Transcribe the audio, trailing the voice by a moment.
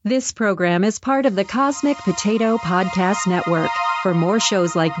This program is part of the Cosmic Potato Podcast Network. For more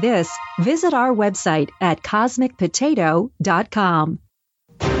shows like this, visit our website at cosmicpotato.com.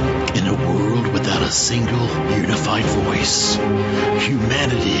 In a world without a single unified voice,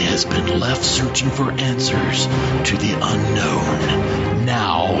 humanity has been left searching for answers to the unknown.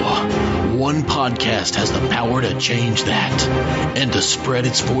 Now, one podcast has the power to change that and to spread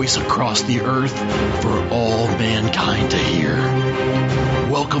its voice across the earth for all mankind to hear.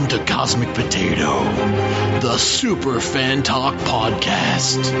 Welcome to Cosmic Potato, the Super Fan Talk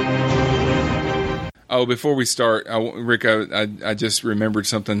Podcast. Oh, before we start, Rick, I just remembered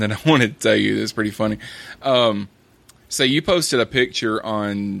something that I wanted to tell you that's pretty funny. So you posted a picture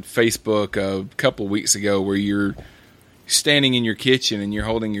on Facebook a couple weeks ago where you're standing in your kitchen and you're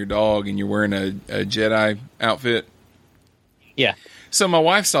holding your dog and you're wearing a Jedi outfit. Yeah. So my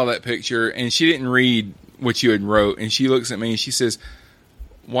wife saw that picture and she didn't read what you had wrote, and she looks at me and she says,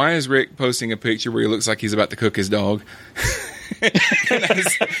 "Why is Rick posting a picture where he looks like he's about to cook his dog?" And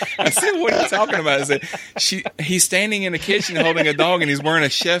I said, "What are you talking about?" I said, "He's standing in the kitchen holding a dog and he's wearing a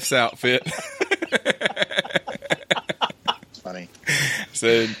chef's outfit." It's funny. I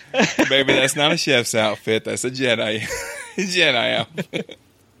said, "Baby, that's not a chef's outfit. That's a Jedi outfit."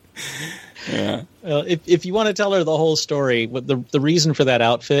 Yeah. If you want to tell her the whole story, the reason for that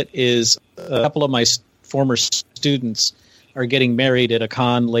outfit is a couple of my former students are getting married at a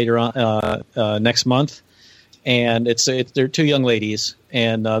con later on next month. And they're two young ladies,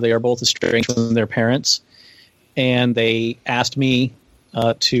 and they are both estranged from their parents. And they asked me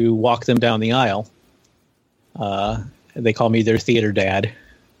to walk them down the aisle. They call me their theater dad,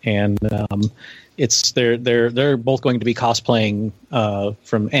 and they're both going to be cosplaying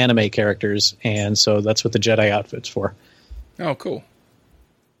from anime characters, and so that's what the Jedi outfit's for. Oh, cool!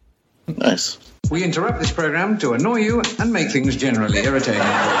 Nice. We interrupt this program to annoy you and make things generally irritating.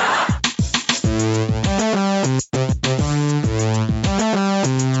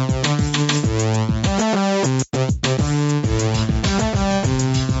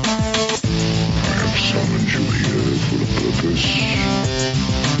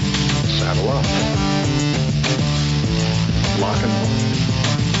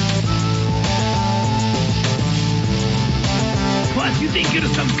 You think you're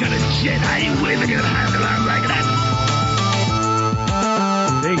some kind of Jedi waving your hand around like that?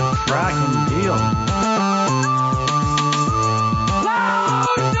 Big fracking deal.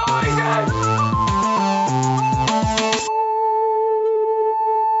 Loud noises!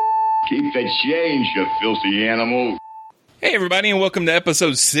 Keep the change, you filthy animal. Hey, everybody, and welcome to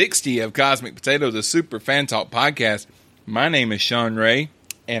episode 60 of Cosmic Potato, the Super Fan Talk Podcast. My name is Sean Ray,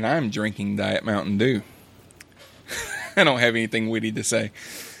 and I'm drinking Diet Mountain Dew. I don't have anything witty to say.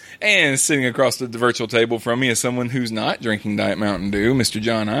 And sitting across the virtual table from me is someone who's not drinking Diet Mountain Dew, Mr.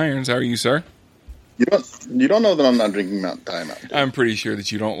 John Irons. How are you, sir? You don't know that I'm not drinking Diet Mountain Dew. I'm pretty sure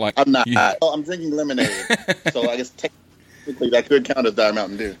that you don't like... I'm not. Well, I'm drinking lemonade. So I guess technically that could count as Diet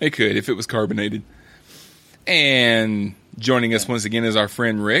Mountain Dew. It could, if it was carbonated. And joining us once again is our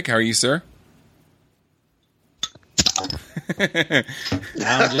friend Rick. How are you, sir?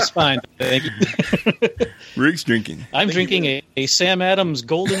 I'm just fine. Thank you. Rick's drinking. I'm drinking a Sam Adams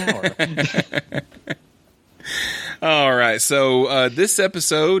Golden Hour. All right. So this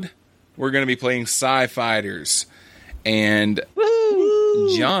episode, we're going to be playing Sci-Fighters. And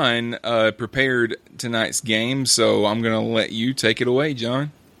woo! John prepared tonight's game, so I'm going to let you take it away,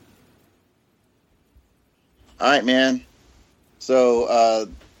 John. All right, man. So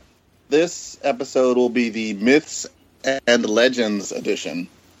this episode will be the Myths and Legends edition.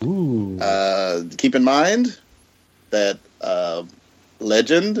 Ooh. Keep in mind that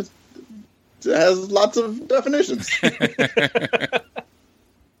legend has lots of definitions.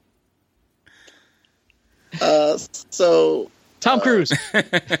 So Tom Cruise.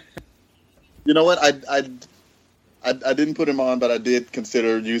 You know what? I didn't put him on, but I did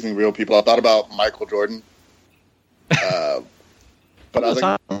consider using real people. I thought about Michael Jordan. But I was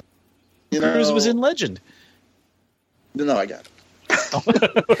like, Cruise was in Legend. No, I got it.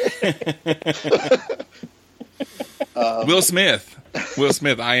 Will Smith. Will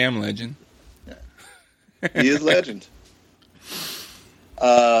Smith, I am Legend. Yeah. He is Legend.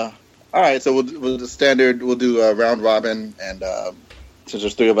 All right, so we'll do standard. We'll do a round robin, and since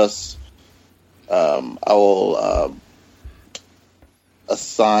there's three of us, I will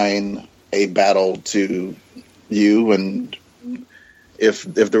assign a battle to you, and if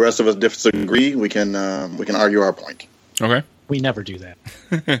the rest of us disagree, we can argue our point. Okay. We never do that.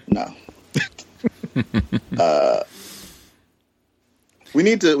 No. We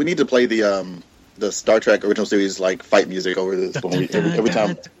need to play the the Star Trek original series like fight music over this every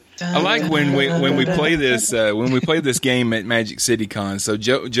time. I like when we play this game at Magic City Con. So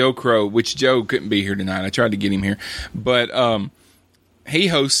Joe Crow, which Joe couldn't be here tonight. I tried to get him here, but he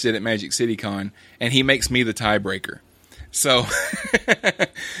hosts it at Magic City Con, and he makes me the tiebreaker. So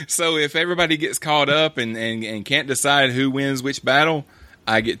so if everybody gets caught up and can't decide who wins which battle,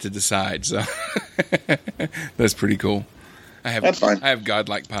 I get to decide. So that's pretty cool. That's fine. I have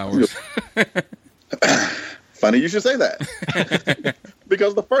godlike powers. Funny you should say that.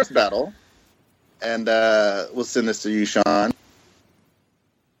 Because the first battle, and we'll send this to you, Sean.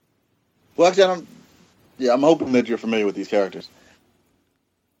 Well, actually, I'm hoping that you're familiar with these characters.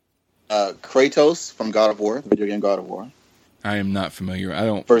 Kratos from God of War, the video game God of War. I am not familiar. I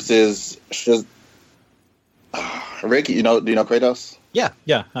don't. Versus Rick, do you know Kratos? Yeah.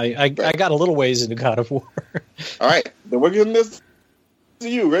 I got a little ways into God of War. All right, then we're giving this to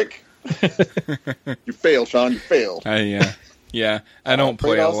you, Rick. You fail, Sean. You fail. Yeah. I don't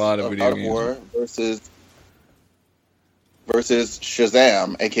play a lot of video games. War versus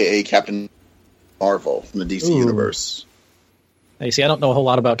Shazam, aka Captain Marvel from the DC universe. Hey, see, I don't know a whole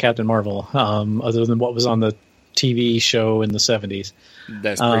lot about Captain Marvel, other than what was on the TV show in the 70s.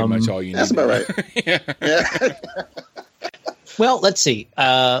 That's pretty much all you need. That's about right. Yeah. Well, let's see.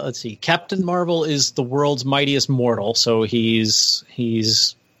 Captain Marvel is the world's mightiest mortal, so he's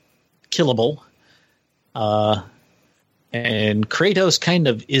killable. And Kratos kind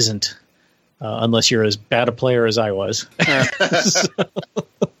of isn't, unless you're as bad a player as I was.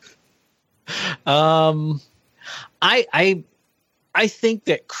 I think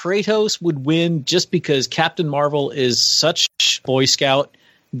that Kratos would win just because Captain Marvel is such Boy Scout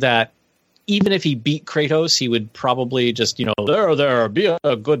that even if he beat Kratos, he would probably just, there, be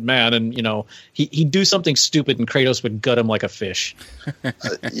a good man. And, he'd do something stupid and Kratos would gut him like a fish.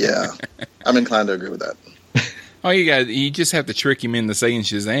 Yeah, I'm inclined to agree with that. You just have to trick him into saying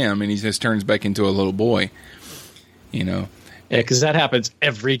Shazam and he just turns back into a little boy, Yeah, because that happens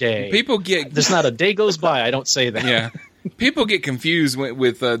every day. There's not a day goes by I don't say that. Yeah. People get confused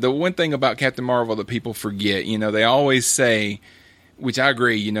with the one thing about Captain Marvel that people forget. They always say, which I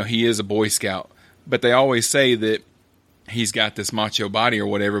agree, he is a Boy Scout, but they always say that he's got this macho body or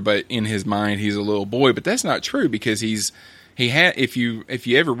whatever, but in his mind he's a little boy. But that's not true because if you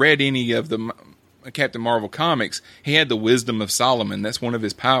ever read any of the Captain Marvel comics, he had the wisdom of Solomon. That's one of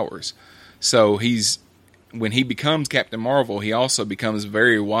his powers. So when he becomes Captain Marvel, he also becomes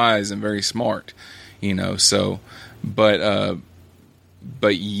very wise and very smart. So. But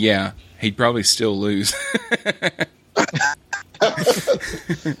yeah, he'd probably still lose.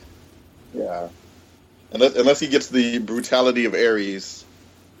 Yeah, unless he gets the brutality of Ares,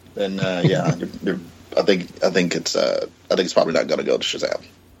 then yeah, I think it's probably not going to go to Shazam,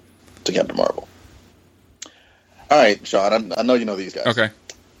 to Captain Marvel. All right, Sean, I know you know these guys. Okay.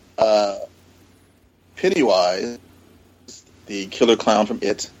 Pennywise, the killer clown from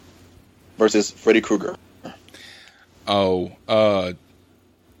It, versus Freddy Krueger. I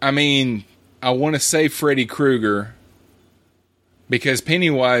want to say Freddy Krueger because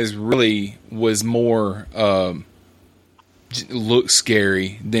Pennywise really was more looked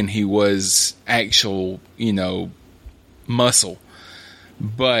scary than he was actual, muscle.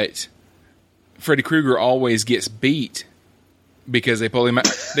 But Freddy Krueger always gets beat because they pull him out.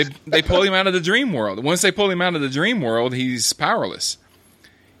 They pull him out of the dream world. Once they pull him out of the dream world, he's powerless.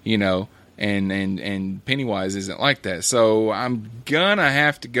 And Pennywise isn't like that. So I'm gonna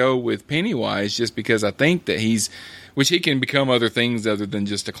have to go with Pennywise just because I think that which he can become other things other than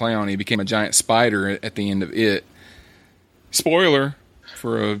just a clown. He became a giant spider at the end of It. Spoiler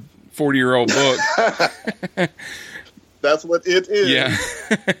for a 40-year-old book. That's what It is. Yeah.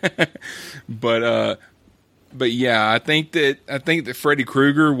 But yeah, I think that Freddy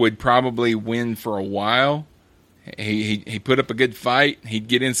Krueger would probably win for a while. He put up a good fight. He'd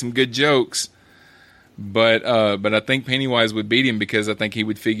get in some good jokes, but I think Pennywise would beat him because I think he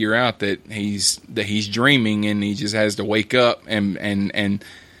would figure out that he's dreaming and he just has to wake up and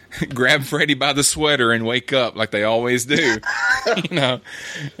grab Freddy by the sweater and wake up like they always do,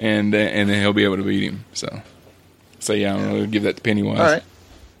 and then he'll be able to beat him. So yeah, I'm gonna give that to Pennywise. All right.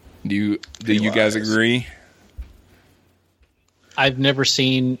 Do you guys agree? I've never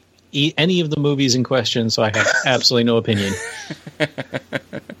seen any of the movies in question, so I have absolutely no opinion.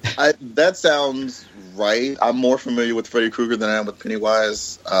 That sounds right. I'm more familiar with Freddy Krueger than I am with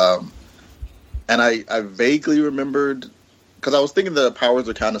Pennywise. And I vaguely remembered, because I was thinking the powers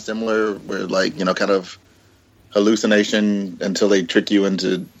are kind of similar, where kind of hallucination until they trick you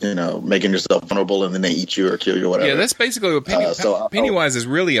into, making yourself vulnerable, and then they eat you or kill you or whatever. Yeah, that's basically what Pennywise is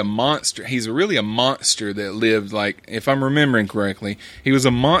really a monster. He's really a monster that lived, like, if I'm remembering correctly, he was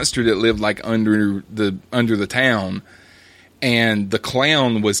a monster that lived like under the town, and the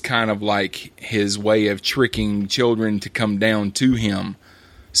clown was kind of like his way of tricking children to come down to him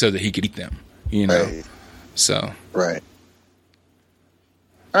so that he could eat them. Right. So right.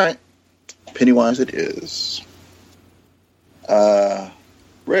 All right, Pennywise it is.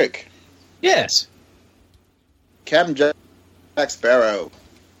 Rick. Yes. Captain Jack Sparrow.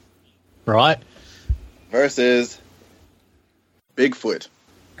 Right. Versus Bigfoot.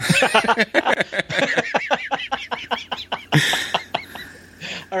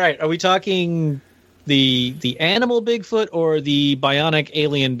 All right. Are we talking the animal Bigfoot or the bionic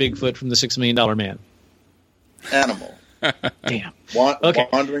alien Bigfoot from the $6 Million Man? Animal. Damn. Okay.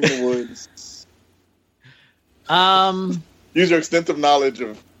 Wandering the woods. Use your extensive knowledge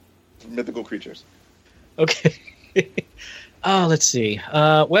of mythical creatures. Okay. Let's see.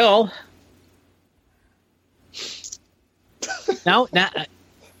 Well, now,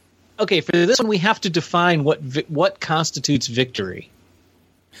 okay. For this one, we have to define what constitutes victory.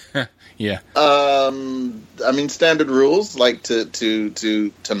 Yeah. Standard rules like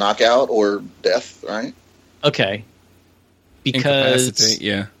to knock out or death, right? Okay. Because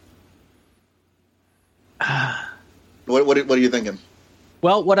yeah. What are you thinking?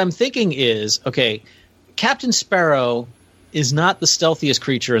 Well, what I'm thinking is, okay, Captain Sparrow is not the stealthiest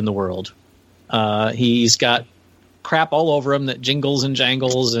creature in the world. He's got crap all over him that jingles and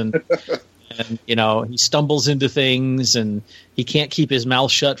jangles, and he stumbles into things, and he can't keep his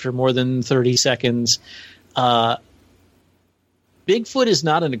mouth shut for more than 30 seconds. Bigfoot is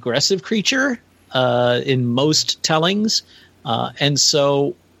not an aggressive creature in most tellings, and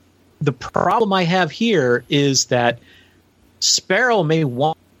so the problem I have here is that Sparrow may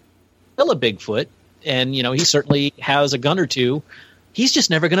want to kill a Bigfoot, and he certainly has a gun or two. He's just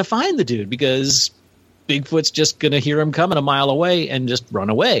never going to find the dude because Bigfoot's just going to hear him coming a mile away and just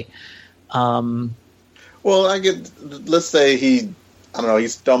run away. Well, let's say he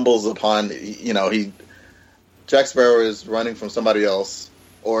stumbles upon, Jack Sparrow is running from somebody else,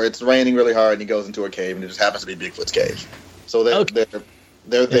 or it's raining really hard and he goes into a cave and it just happens to be Bigfoot's cave. So they're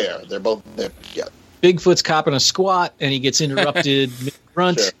there. They're both there. Yeah. Bigfoot's copping a squat and he gets interrupted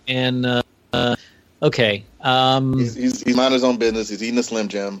mid-grunt. Sure. And okay. He's minding his own business. He's eating a Slim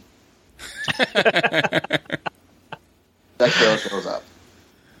Jim. Jack Sparrow shows up.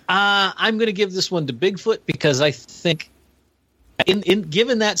 I'm going to give this one to Bigfoot because I think,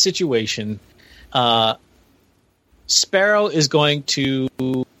 given that situation, Sparrow is going to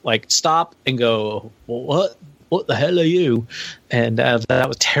stop and go, well, what the hell are you? And that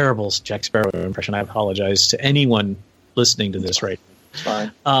was terrible Jack Sparrow impression. I apologize to anyone listening to this right now. It's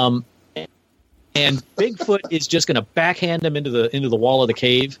fine. And Bigfoot is just going to backhand him into the wall of the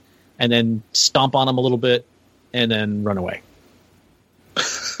cave and then stomp on him a little bit and then run away.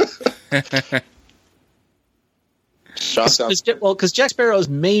 Because Jack Sparrow's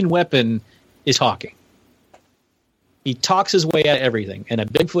main weapon is talking. He talks his way out of everything, and a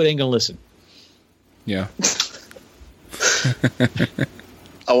Bigfoot ain't gonna listen. Yeah.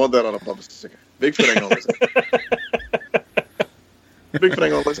 I want that on a bumper sticker. Bigfoot ain't gonna listen. Bigfoot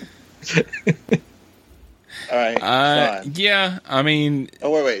ain't gonna listen. All right. Yeah, I mean...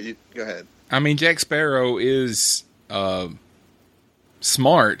 Oh, wait. Go ahead. I mean, Jack Sparrow is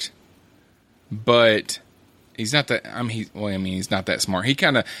smart, but he's not that... he's not that smart. He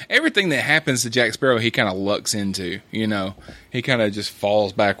kind of... Everything that happens to Jack Sparrow, he kind of lucks into, He kind of just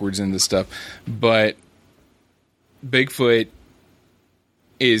falls backwards into stuff. But Bigfoot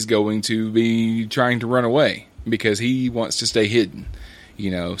is going to be trying to run away because he wants to stay hidden.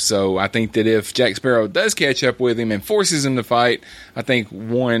 So I think that if Jack Sparrow does catch up with him and forces him to fight, I think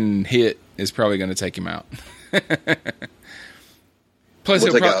one hit is probably going to take him out. Plus,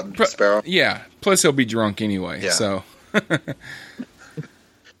 we'll take out Sparrow. Yeah. Plus, he'll be drunk anyway. Yeah. So,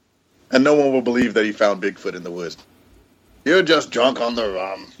 and no one will believe that he found Bigfoot in the woods. You're just drunk on the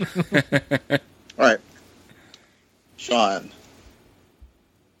rum. All right, Sean.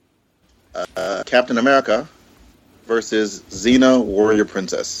 Captain America versus Xena, Warrior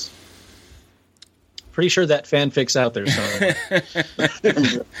Princess. Pretty sure that fanfic's out there somewhere.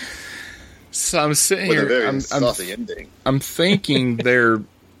 So I'm sitting with here. A very saucy ending. I'm thinking they're.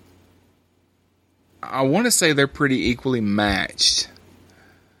 I want to say they're pretty equally matched,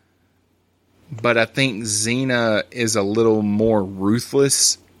 but I think Xena is a little more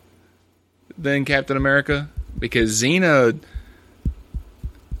ruthless than Captain America because Xena.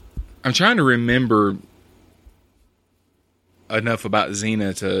 I'm trying to remember enough about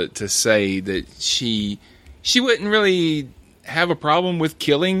Xena to say that she wouldn't really have a problem with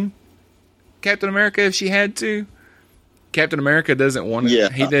killing Captain America if she had to. Captain America doesn't want to. Yeah.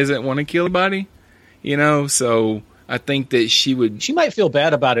 He doesn't want to kill anybody, So I think that she would. She might feel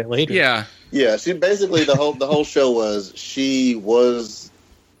bad about it later. Yeah. Yeah. She basically the whole show was she was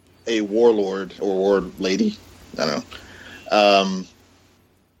a warlord or ward lady. I don't know.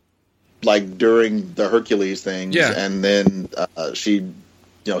 Like during the Hercules things, and then she's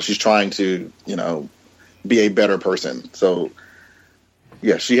trying to be a better person. So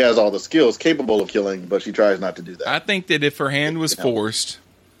yeah, she has all the skills capable of killing, but she tries not to do that. I think that if her hand was forced,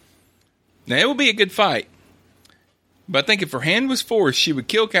 now it would be a good fight. But I think if her hand was forced, she would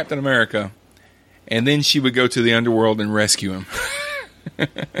kill Captain America, and then she would go to the underworld and rescue him.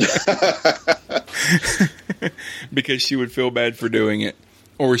 Because she would feel bad for doing it.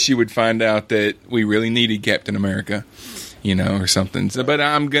 Or she would find out that we really needed Captain America, or something. So, but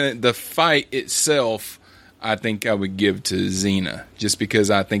the fight itself, I think I would give to Xena, just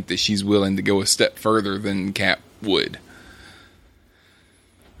because I think that she's willing to go a step further than Cap would.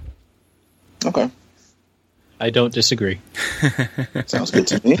 Okay. I don't disagree. Sounds good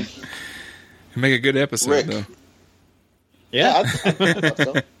to me. Make a good episode, Rick. though. Yeah. I thought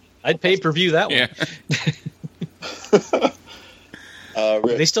so. I'd pay-per-view that one. Yeah.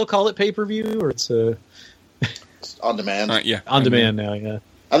 Do they still call it pay-per-view, or it's on demand? Yeah, on demand now. Yeah,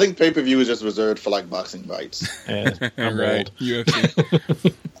 I think pay-per-view is just reserved for like boxing fights. Yeah, I'm right. old.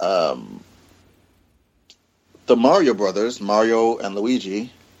 UFC. The Mario brothers, Mario and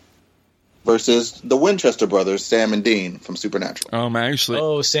Luigi, versus the Winchester brothers, Sam and Dean from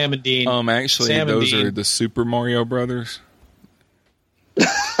Supernatural. Sam and Dean. Actually, those are the Super Mario brothers.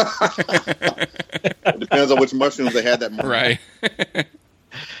 Depends on which mushrooms they had that morning. Right.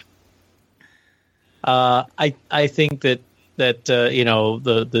 I think that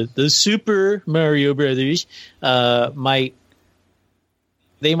the Super Mario Brothers might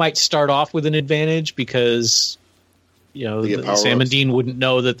start off with an advantage because Sam and Dean wouldn't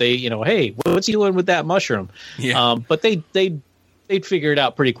know that they hey, what's he doing with that mushroom? Yeah. But they'd figure it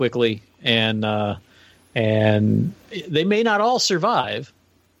out pretty quickly, and they may not all survive.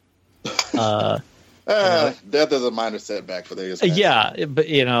 Death is a minor setback for these guys. Yeah, but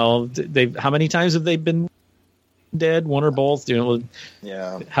how many times have they been dead? One or both?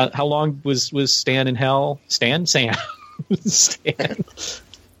 Yeah. How long was Stan in hell? Sam. Stan.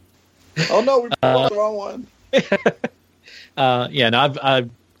 Oh no, we brought the wrong one. I've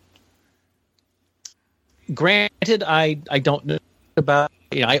granted, I don't know about.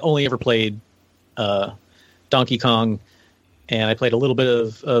 I only ever played Donkey Kong, and I played a little bit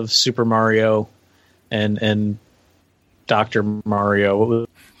of Super Mario and Dr. Mario. What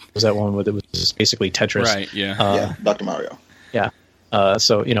was that one with? It was basically Tetris. Right, yeah. Dr. Mario. Yeah.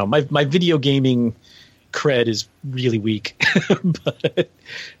 So, my video gaming cred is really weak.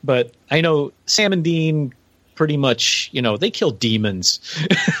 but I know Sam and Dean pretty much, they kill demons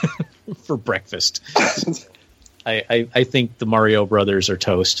for breakfast. I think the Mario brothers are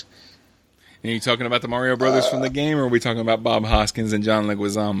toast. Are you talking about the Mario Brothers from the game, or are we talking about Bob Hoskins and John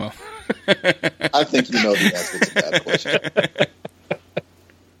Leguizamo? I think you know the answer to that question.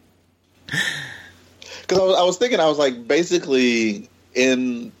 Because I was thinking, I was like, basically,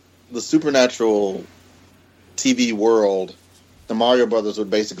 in the Supernatural TV world, the Mario Brothers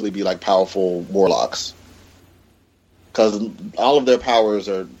would basically be like powerful warlocks. Because all of their powers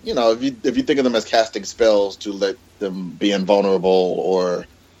are, if you think of them as casting spells to let them be invulnerable or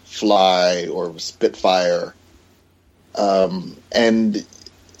fly or spit fire. And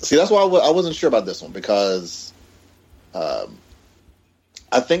see, that's why I wasn't sure about this one, because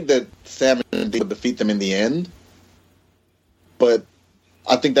I think that Sam and Dean would defeat them in the end, but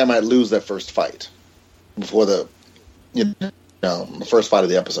I think they might lose their first fight before the first fight of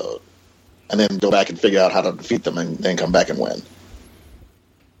the episode, and then go back and figure out how to defeat them and then come back and win.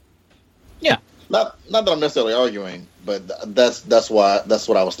 Yeah. Not that I'm necessarily arguing, but that's what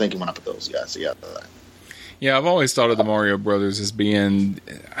I was thinking when I put those guys together. Yeah, I've always thought of the Mario Brothers as being,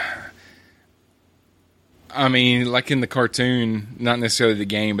 like in the cartoon, not necessarily the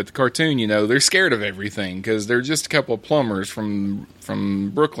game, but the cartoon, they're scared of everything because they're just a couple of plumbers from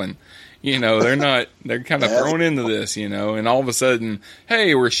Brooklyn. They're kind of thrown into this, and all of a sudden,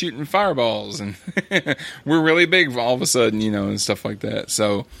 hey, we're shooting fireballs and we're really big all of a sudden, and stuff like that.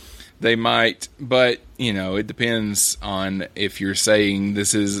 So they might, but, it depends on if you're saying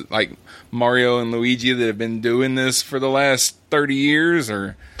this is like Mario and Luigi that have been doing this for the last 30 years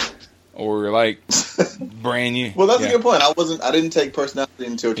or like brand new. Well, that's a good point. I didn't take personality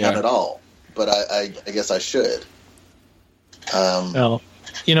into account at all, but I guess I should. Well,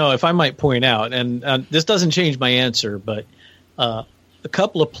 if I might point out, and this doesn't change my answer, but a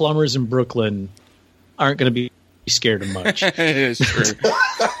couple of plumbers in Brooklyn aren't going to be scared of much. It's true.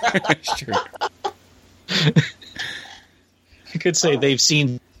 It's true. You could say they've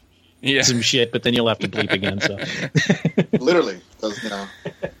seen some shit, but then you'll have to bleep again. So literally, because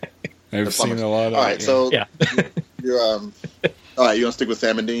they've seen a lot of. All right, it, so yeah. you're all right. You want to stick with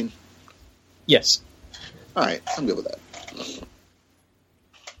Sam and Dean? Yes. All right, I'm good with that.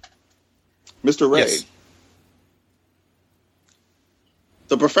 Mr. Ray, Yes.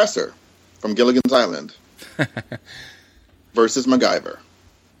 the professor from Gilligan's Island versus MacGyver.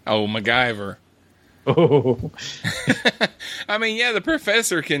 Oh, MacGyver. Oh. I mean, yeah, the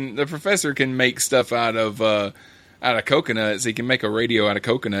professor can make stuff out of coconuts. He can make a radio out of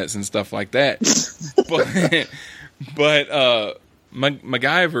coconuts and stuff like that. but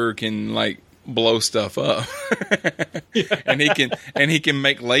MacGyver can like blow stuff up, and he can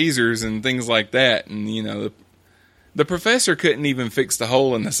make lasers and things like that. And the professor couldn't even fix the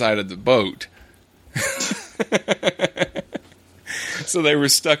hole in the side of the boat. So they were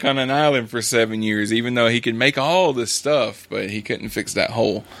stuck on an island for 7 years, even though he could make all this stuff, but he couldn't fix that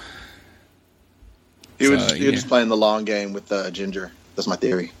hole. He was just playing the long game with Ginger. That's my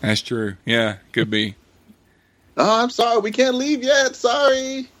theory. That's true. Yeah, could be. Oh, I'm sorry. We can't leave yet.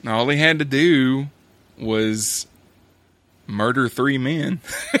 Sorry. All he had to do was murder 3 men.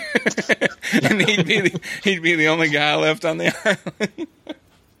 And he'd be the only guy left on the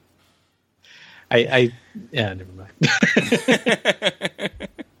island. Never mind.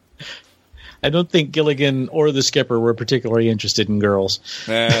 I don't think Gilligan or the skipper were particularly interested in girls.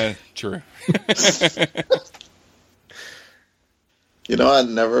 True. I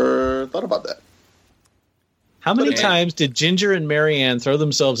never thought about that. How many times did Ginger and Marianne throw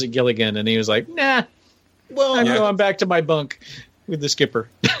themselves at Gilligan and he was like, nah, well, I'm going back to my bunk with the skipper?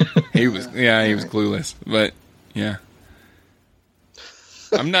 He was clueless, but yeah.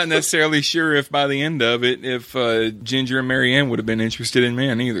 I'm not necessarily sure if by the end of it, if Ginger and Marianne would have been interested in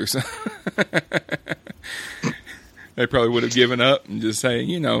men either. So they probably would have given up and just say,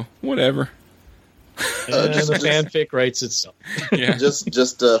 whatever. The fanfic writes itself. Yeah.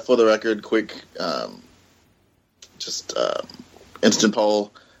 Just for the record, quick, instant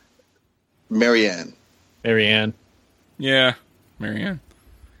poll. Marianne. Yeah, Marianne.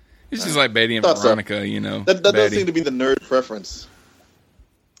 It's just like Betty and Veronica, so. That does seem to be the nerd preference.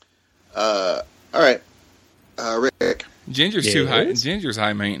 All right, Rick. Ginger's too high. Ginger's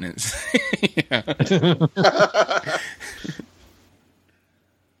high maintenance.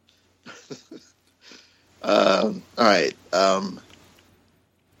 All right.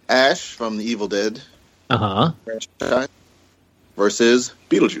 Ash from The Evil Dead. Franchise versus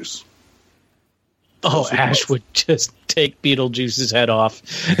Beetlejuice. Oh, Ash would just take Beetlejuice's head off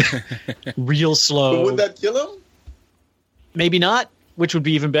real slow. But would that kill him? Maybe not, which would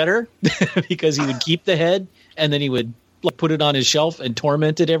be even better because he would keep the head and then he would put it on his shelf and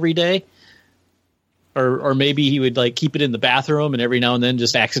torment it every day. Or maybe he would keep it in the bathroom and every now and then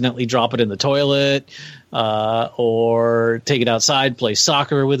just accidentally drop it in the toilet, or take it outside, play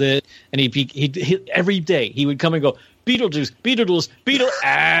soccer with it, and he every day he would come and go, Beetlejuice,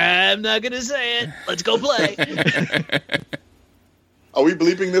 I'm not gonna say it. Let's go play. Are we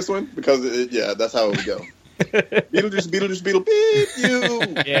bleeping this one? Because that's how it would go. Beetlejuice, Beetle, beep you.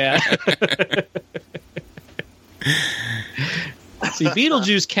 Yeah. See,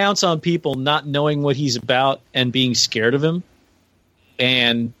 Beetlejuice counts on people not knowing what he's about and being scared of him.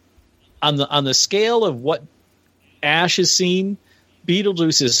 And on the scale of what Ash has seen,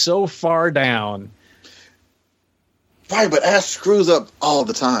 Beetlejuice is so far down. Right, but Ash screws up all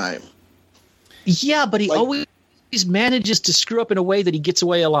the time. Yeah, but he always manages to screw up in a way that he gets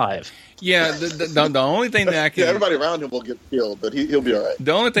away alive. Yeah, the only thing that I can... everybody around him will get killed, but he'll be all right.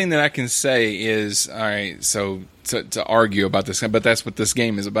 The only thing that I can say is, all right, so to argue about this, but that's what this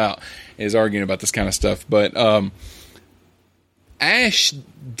game is about, is arguing about this kind of stuff. But Ash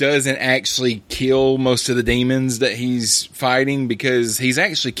doesn't actually kill most of the demons that he's fighting because he's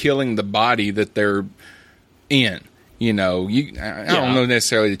actually killing the body that they're in. I don't know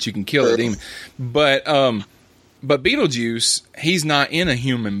necessarily that you can kill a demon, but Beetlejuice, he's not in a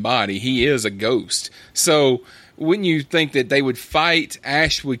human body. He is a ghost. So wouldn't you think that they would fight?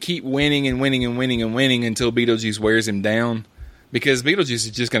 Ash would keep winning and winning and winning and winning until Beetlejuice wears him down? Because Beetlejuice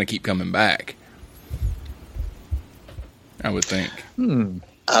is just going to keep coming back. I would think.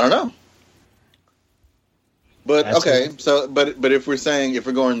 I don't know. But okay, so but if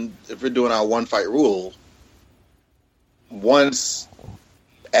we're doing our one fight rule, once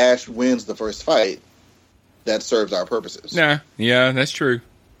Ash wins the first fight, that serves our purposes. Nah, yeah, that's true.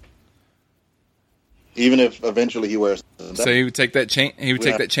 Even if eventually he wears. So he would take that chain. He would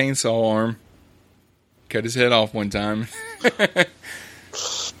take that chainsaw arm, cut his head off one time. I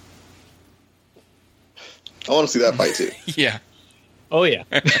want to see that fight too. Yeah. Oh yeah.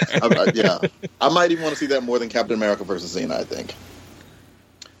 I might even want to see that more than Captain America versus Cena. I think.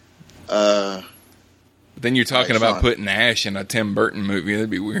 Then you're talking about Sean. putting Ash in a Tim Burton movie. That'd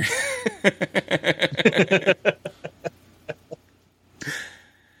be weird.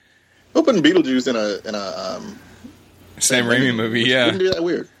 We're putting Beetlejuice in a Sam Raimi movie. Yeah. Wouldn't be that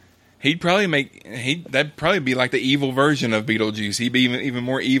weird. He'd probably that'd probably be like the evil version of Beetlejuice. He'd be even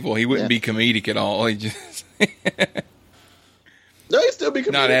more evil. He wouldn't be comedic at all. He just No, he'd still be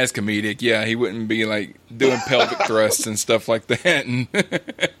comedic. not as comedic. Yeah, he wouldn't be like doing pelvic thrusts and stuff like that. And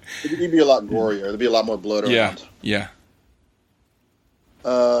He'd be a lot gorier. There'd be a lot more blood around. yeah.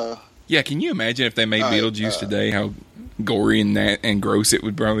 Uh, Yeah, can you imagine if they made right, Beetlejuice today? How gory and gross it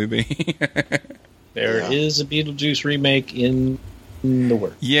would probably be. There is a Beetlejuice remake in the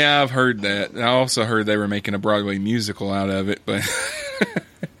works. Yeah, I've heard that. I also heard they were making a Broadway musical out of it, but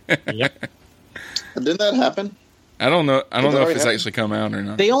Yep. didn't that happen? I don't know. I don't know if it's happened? actually come out or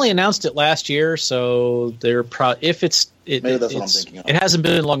not. They only announced it last year, so they're if it's it, Maybe that's what I'm it's- thinking of. It hasn't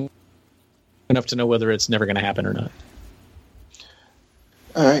been long enough to know whether it's never going to happen or not.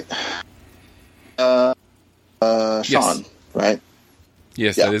 All right. Sean, right?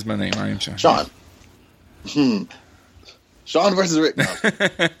 Yes, Yeah. that is my name. I am Sean. Sean. Sean versus Rick. No.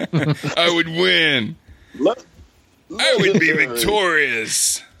 I would win. I would be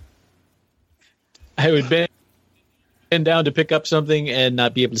victorious. I would bend down to pick up something and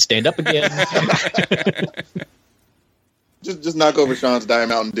not be able to stand up again. Just knock over Sean's Diet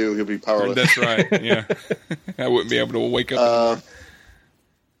Mountain Dew. He'll be powerless. That's right. Yeah, I wouldn't be able to wake up.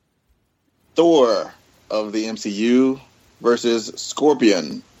 Thor of the MCU versus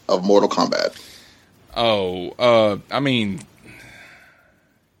Scorpion of Mortal Kombat. I mean,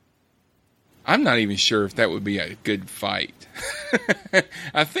 I'm not even sure if that would be a good fight.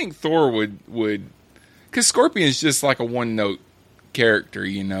 I think Thor would, because Scorpion's just like a one note character.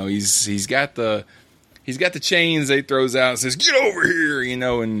 You know, he's got the chains that he throws out and says, "Get over here," you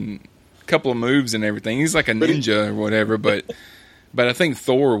know, and a couple of moves and everything. He's like a ninja or whatever, but I think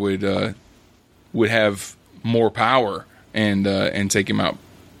Thor would have more power and take him out,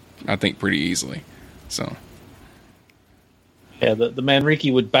 I think, pretty easily. So Yeah, the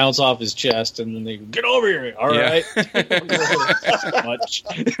Manriki would bounce off his chest, and then they go, get over here. All right. Much.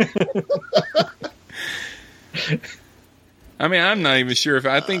 I mean, I'm not even sure if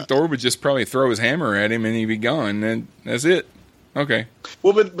I think Thor would just probably throw his hammer at him and he'd be gone, and that's it. Okay.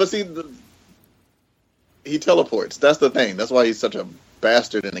 Well, but see, he teleports. That's the thing. That's why he's such a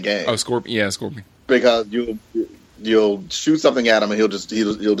bastard in the game. Oh, Scorpion. Yeah, Scorpion. Because you'll shoot something at him and he'll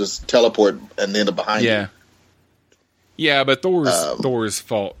just teleport and end up behind you. Yeah, but Thor's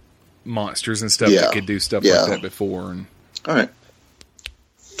fought monsters and stuff that could do stuff like that before. And all right,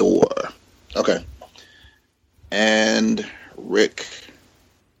 Thor. Okay, and Rick.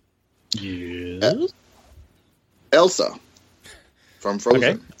 Yes. Elsa from Frozen.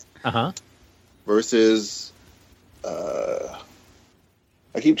 Okay. Uh-huh. Versus.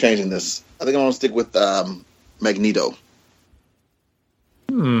 I keep changing this. I think I want to stick with Magneto.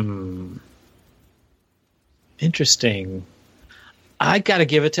 Interesting. I got to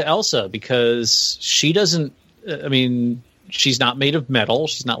give it to Elsa because she doesn't. I mean, she's not made of metal.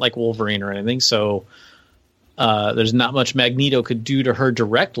 She's not like Wolverine or anything. So there's not much Magneto could do to her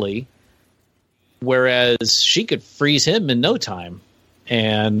directly. Whereas she could freeze him in no time,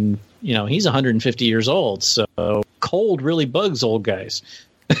 and he's 150 years old. So cold really bugs old guys.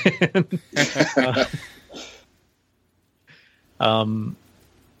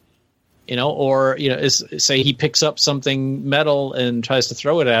 Say he picks up something metal and tries to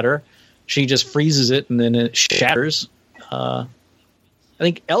throw it at her, she just freezes it and then it shatters. I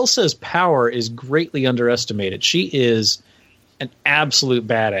think Elsa's power is greatly underestimated. She is an absolute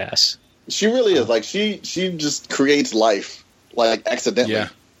badass. She really is. Like she just creates life, like accidentally.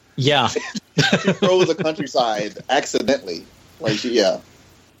 Yeah. She throws a countryside accidentally. I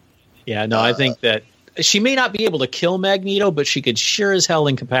think that she may not be able to kill Magneto, but she could sure as hell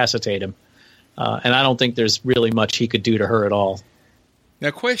incapacitate him. And I don't think there's really much he could do to her at all. Now,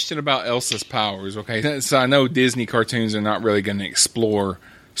 question about Elsa's powers. Okay, so I know Disney cartoons are not really going to explore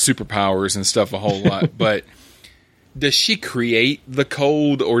superpowers and stuff a whole lot, but does she create the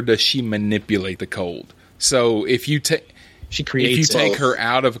cold or does she manipulate the cold? So if you take her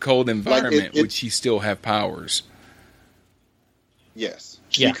out of a cold environment, would she still have powers? Yes,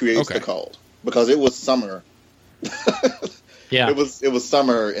 she creates the cold because it was summer Yeah. It was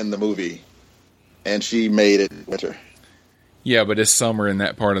summer in the movie, and she made it winter. Yeah, but it's summer in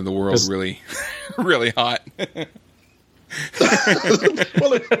that part of the world really, really hot. Well,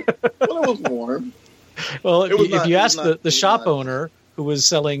 it was warm. Well, It was if not- you it ask was not- the it was shop not- owner who was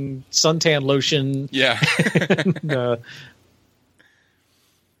selling suntan lotion, Yeah. and,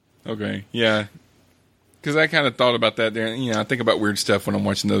 Okay. Yeah. Because I kind of thought about that there. You know, I think about weird stuff when I'm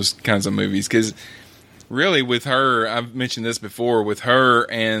watching those kinds of movies. Because really, with her, I've mentioned this before. With her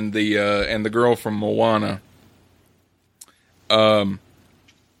and the girl from Moana,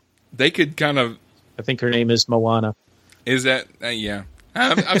 they could kind of. I think her name is Moana. Is that yeah?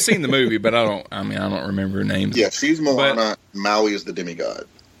 I've seen the movie, but I don't remember her names. Yeah, she's Moana. Maui is the demigod.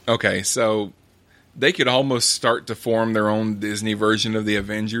 Okay, so they could almost start to form their own Disney version of the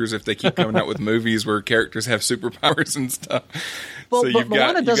Avengers if they keep coming out with movies where characters have superpowers and stuff. Well, So but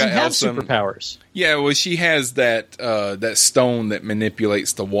Moana doesn't have Elsa. superpowers. Yeah, well, she has that stone that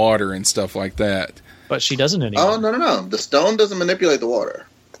manipulates the water and stuff like that. But she doesn't anymore. Oh, no. The stone doesn't manipulate the water.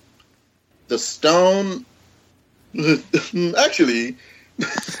 The stone... Actually...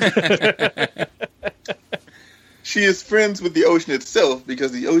 she is friends with the ocean itself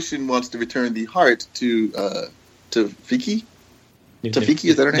because the ocean wants to return the heart to Fiki. Tafiki,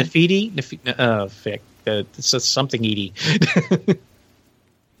 is that her name? Nefidi? Fick. It's something Edie. I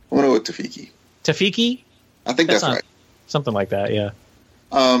wonder what Tafiki. Tafiki? I think that's not- right. Something like that, yeah.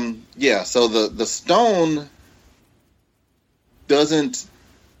 Yeah, so the stone doesn't...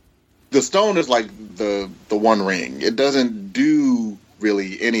 The stone is like the One Ring. It doesn't do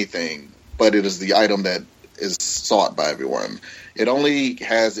really anything, but it is the item that is sought by everyone. It only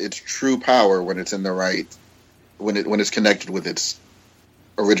has its true power when it's in the right... when it's connected with its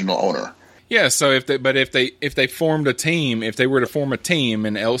original owner. Yeah, so if they formed a team, if they were to form a team,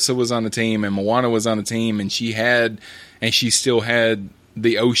 and Elsa was on the team, and Moana was on the team, and she still had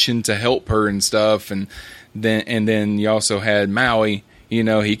the ocean to help her and stuff, and then you also had Maui, you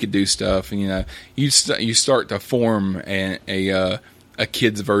know, he could do stuff, and you know, you start to form a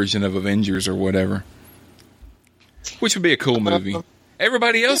kids version of Avengers or whatever, which would be a cool movie.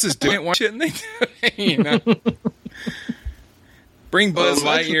 Everybody else is doing it, why shouldn't they do it? You know. Bring Buzz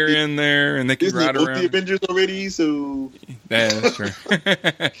Lightyear in there, and they can Disney ride booked around. the Avengers already, so Yeah, that's true.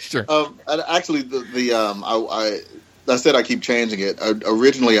 Sure. Actually, I said I keep changing it.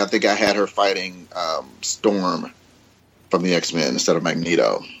 Originally, I think I had her fighting Storm from the X-Men instead of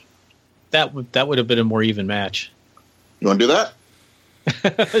Magneto. That would have been a more even match. You want to do that?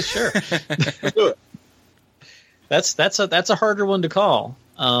 Sure. Let's do it. That's a harder one to call.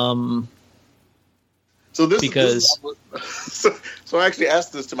 So this Because- so I actually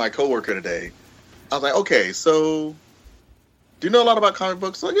asked this to my coworker today. I was like, okay, so do you know a lot about comic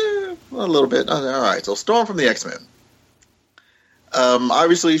books? Like, yeah, a little bit. I was like, all right, so Storm from the X-Men.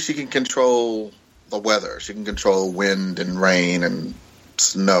 Obviously, she can control the weather. She can control wind and rain and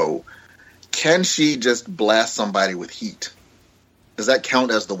snow. Can she just blast somebody with heat? Does that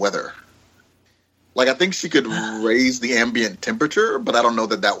count as the weather? Like, I think she could raise the ambient temperature, but I don't know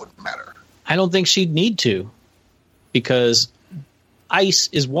that would matter. I don't think she'd need to, because ice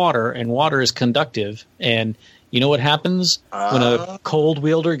is water and water is conductive. And you know what happens when a cold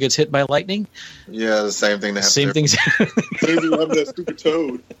wielder gets hit by lightning? Yeah, the same thing that happened. Same things. Same thing happened to that stupid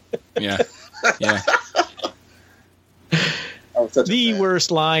toad. Yeah. Yeah. I was such a The fan.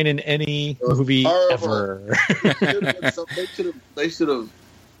 worst line in any was movie horrible. ever. They should have.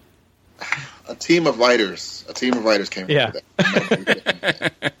 A team of writers came. Yeah. Up with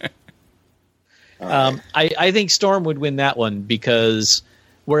that. I think Storm would win that one, because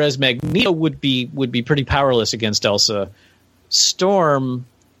whereas Magneto would be pretty powerless against Elsa, Storm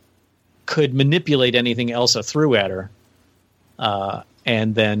could manipulate anything Elsa threw at her,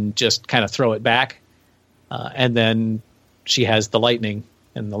 and then just kind of throw it back, and then she has the lightning,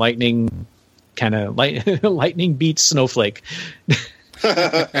 and the lightning lightning beats Snowflake.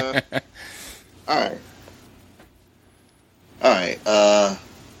 All right.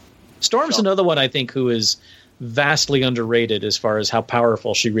 Storm's another one I think who is vastly underrated as far as how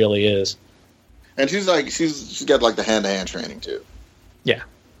powerful she really is. And she's got like the hand-to-hand training too. Yeah.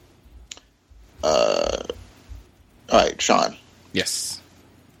 All right, Sean. Yes.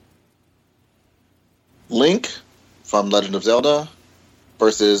 Link from Legend of Zelda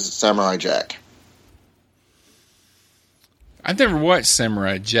versus Samurai Jack. I've never watched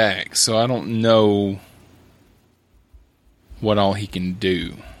Samurai Jack, so I don't know what all he can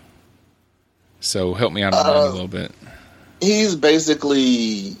do. So help me out on that a little bit. He's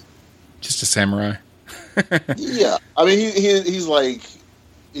basically Just a samurai. yeah. I mean, he's like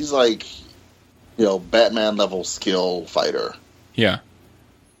Batman level skill fighter. Yeah.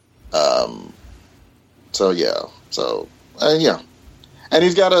 And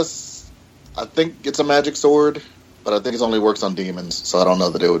he's got I think it's a magic sword, but I think it only works on demons, so I don't know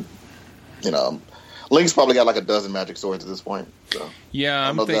that it would, Link's probably got like a dozen magic swords at this point. So.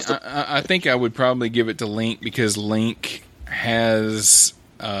 Yeah, I think I would probably give it to Link because Link has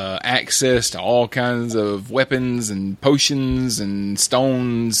access to all kinds of weapons and potions and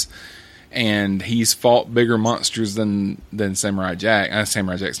stones, and he's fought bigger monsters than Samurai Jack.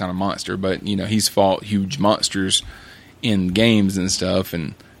 Samurai Jack's not a monster, but he's fought huge monsters in games and stuff,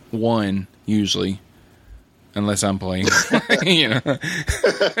 and won usually, unless I'm playing.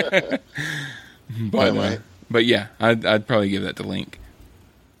 But yeah, I'd probably give that to Link.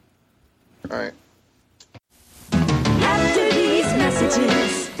 All right. After these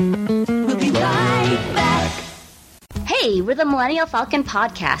messages, we'll be right back. Hey, we're the Millennial Falcon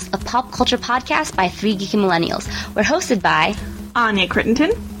Podcast, a pop culture podcast by three geeky millennials. We're hosted by Anya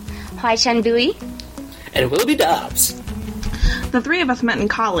Crittenton, Hwai Chen Bui, and Willoughby Dobbs. The three of us met in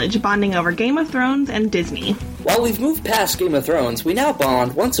college, bonding over Game of Thrones and Disney. While we've moved past Game of Thrones, we now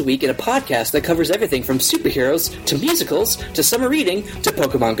bond once a week in a podcast that covers everything from superheroes to musicals to summer reading to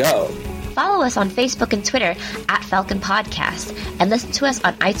Pokemon Go. Follow us on Facebook and Twitter at Falcon Podcast, and listen to us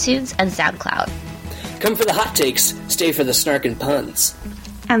on iTunes and SoundCloud. Come for the hot takes, stay for the snark and puns.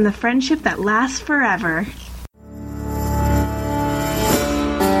 And the friendship that lasts forever.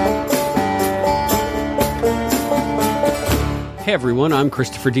 Hey everyone, I'm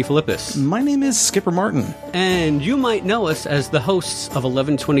Christopher DeFilippis. My name is Skipper Martin. And you might know us as the hosts of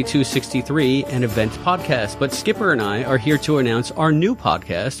 112263, an event podcast. But Skipper and I are here to announce our new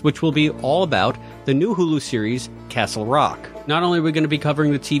podcast, which will be all about the new Hulu series, Castle Rock. Not only are we going to be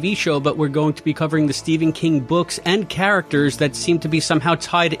covering the TV show, but we're going to be covering the Stephen King books and characters that seem to be somehow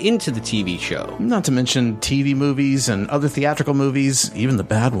tied into the TV show. Not to mention TV movies and other theatrical movies, even the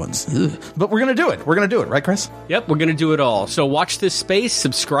bad ones. Ugh. But we're going to do it. We're going to do it, right, Chris? Yep, we're going to do it all. So watch this space,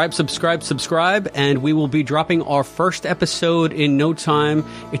 subscribe, and we will be dropping our first episode in no time.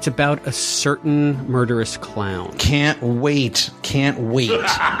 It's about a certain murderous clown. Can't wait.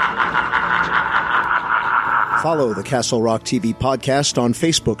 Follow the Castle Rock TV podcast on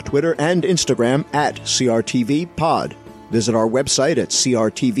Facebook, Twitter, and Instagram at CRTV Pod. Visit our website at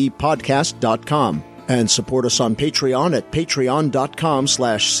crtvpodcast.com and support us on Patreon at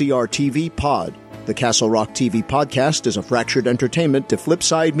patreon.com/CRTVPod. The Castle Rock TV podcast is a Fractured Entertainment to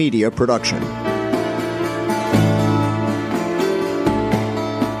Flipside Media production.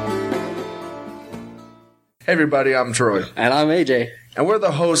 Hey everybody, I'm Troy. And I'm AJ. And we're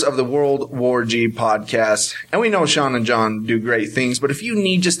the hosts of the World War G podcast. And we know Sean and John do great things, but if you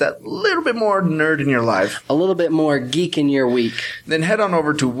need just that little bit more nerd in your life, a little bit more geek in your week, then head on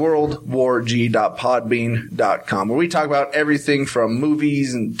over to worldwarg.podbean.com, where we talk about everything from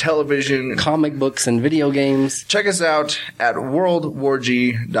movies and television, comic books and video games. Check us out at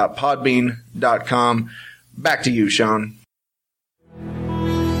worldwarg.podbean.com. Back to you, Sean.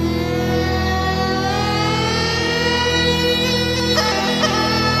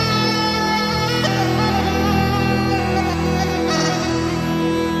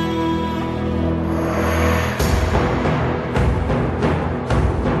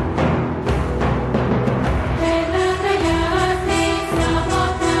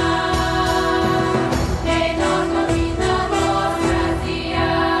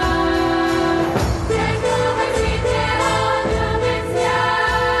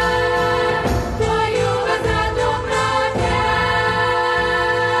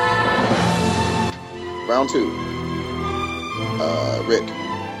 Round two. Rick.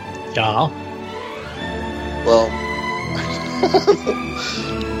 Yeah. Well,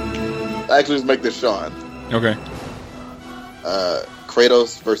 actually, let's make this Sean. Okay.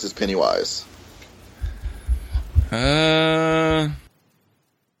 Kratos versus Pennywise. I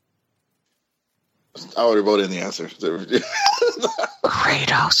already wrote in the answer.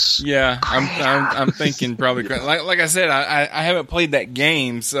 Kratos. Yeah, I'm thinking probably like I said, I haven't played that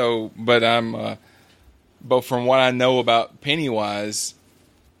game, so but but from what I know about Pennywise,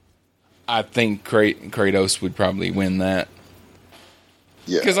 I think Kratos would probably win that.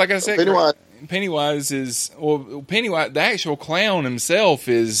 Yeah, because like I said, Pennywise is Pennywise. The actual clown himself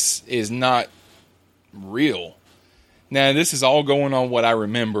is not real. Now this is all going on what I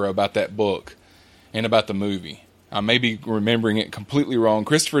remember about that book and about the movie. I may be remembering it completely wrong.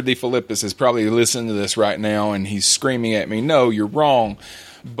 Christopher DeFilippis is probably listening to this right now, and he's screaming at me, "No, you're wrong."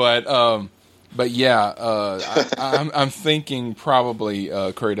 But yeah, I'm thinking probably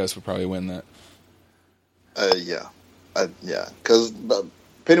Kratos would probably win that. Yeah, because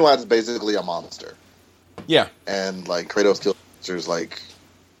Pennywise is basically a monster. Yeah. And like Kratos kills monsters, like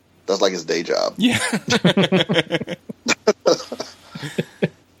that's like his day job. Yeah.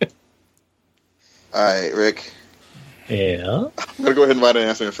 All right, Rick. Yeah. I'm gonna go ahead and write an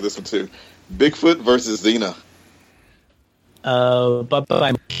answer in for this one too. Bigfoot versus Xena.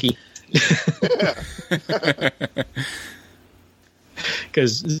 Bye-bye, monkey.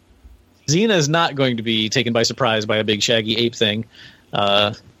 Because Xena is not going to be taken by surprise by a big shaggy ape thing.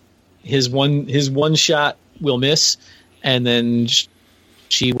 His one shot will miss, and then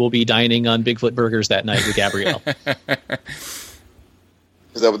she will be dining on Bigfoot burgers that night with Gabrielle.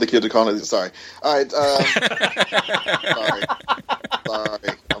 Is that what the kids are calling it? Sorry. All right. Sorry.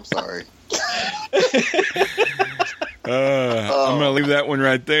 I'm sorry. I'm going to leave that one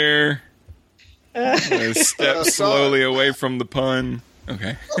right there. I'm going to step slowly away from the pun.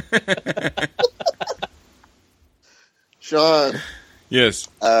 Okay. Sean. Yes.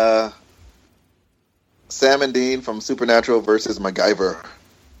 Sam and Dean from Supernatural versus MacGyver.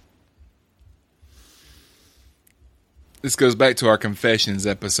 This goes back to our Confessions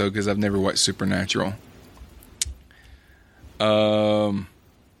episode because I've never watched Supernatural. But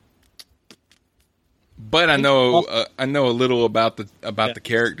I know a little about the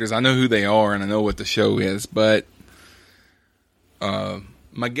characters. I know who they are, and I know what the show is. But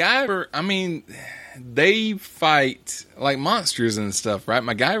MacGyver, I mean, they fight like monsters and stuff, right?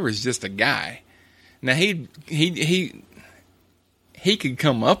 MacGyver is just a guy. Now he could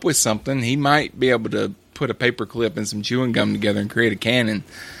come up with something. He might be able to put a paper clip and some chewing gum together and create a cannon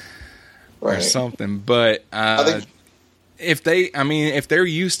or something. But if they're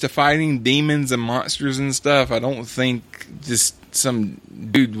used to fighting demons and monsters and stuff, I don't think just some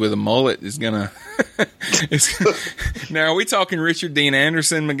dude with a mullet is gonna. Now, are we talking Richard Dean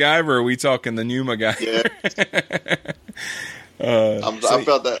Anderson MacGyver, or are we talking the new MacGyver? Yeah.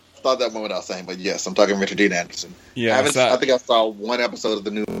 I thought that moment I was saying, but yes, I'm talking Richard Dean Anderson. Yeah, I think I saw one episode of the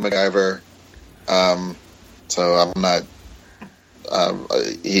new MacGyver. So I'm not. I'm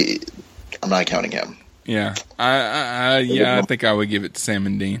not counting him. Yeah, I think I would give it to Sam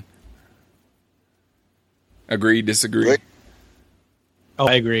and Dean. Agree? Disagree? Oh,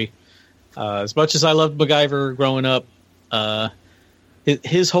 I agree. As much as I loved MacGyver growing up,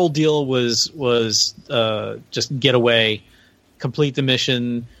 his whole deal was just get away, complete the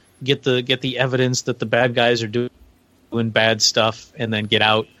mission, get the evidence that the bad guys are doing bad stuff, and then get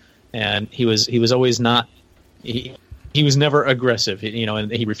out. And he was always not. He was never aggressive,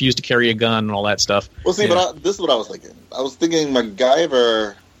 and he refused to carry a gun and all that stuff. Well, see, but this is what I was thinking. I was thinking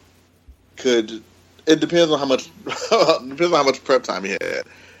MacGyver could. It depends on how much prep time he had.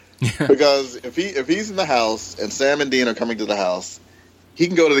 Because if he's in the house and Sam and Dean are coming to the house, he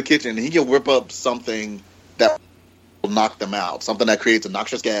can go to the kitchen and he can whip up something that will knock them out. Something that creates a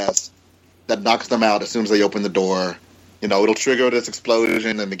noxious gas that knocks them out as soon as they open the door. It'll trigger this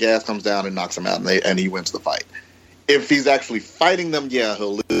explosion and the gas comes down and knocks them out, and he wins the fight. If he's actually fighting them, yeah,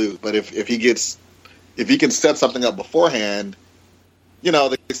 he'll lose. But if he can set something up beforehand,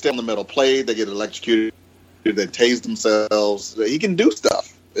 they stay on the metal plate, they get electrocuted, they tase themselves. He can do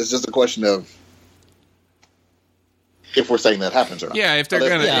stuff. It's just a question of if we're saying that happens or not. Yeah, if they're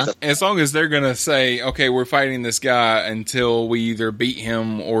gonna, as long as they're gonna say, okay, we're fighting this guy until we either beat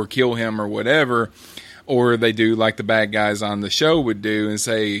him or kill him or whatever, or they do like the bad guys on the show would do and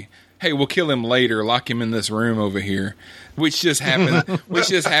say, hey, we'll kill him later, lock him in this room over here, which just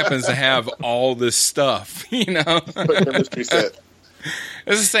happens to have all this stuff, Mystery set.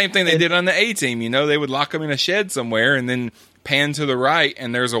 It's the same thing they did on the A-Team. They would lock them in a shed somewhere and then pan to the right,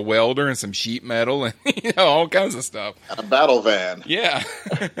 and there's a welder and some sheet metal and all kinds of stuff. And a battle van. Yeah.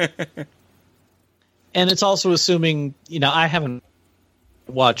 And it's also assuming, I haven't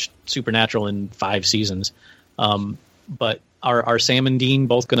watched Supernatural in 5 seasons, but are Sam and Dean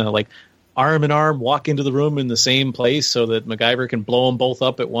both going to arm in arm walk into the room in the same place so that MacGyver can blow them both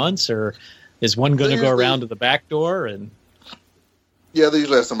up at once, or is one going to go around to the back door? And yeah, they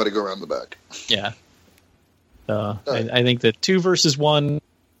usually have somebody go around the back. Yeah. I think that 2 versus 1,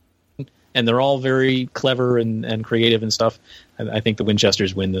 and they're all very clever and creative and stuff. I think the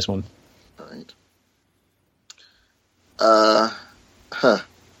Winchesters win this one. All right.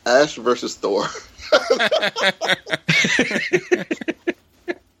 Ash versus Thor. I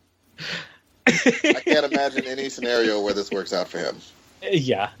can't imagine any scenario where this works out for him.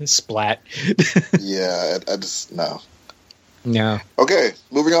 Yeah, splat. Yeah, I just no. No. Okay,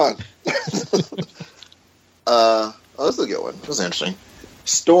 moving on. This is a good one. This is interesting.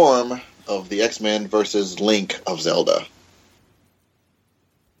 Storm of the X-Men versus Link of Zelda.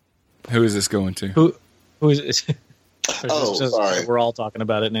 Who is this going to? Who is this? Sorry. We're all talking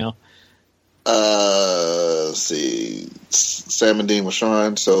about it now. Let's see. Sam and Dean was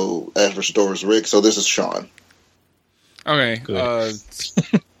Sean, so Asher Storr was Rick, so this is Sean. Okay.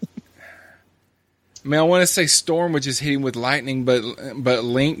 I want to say Storm would just hit him with lightning, but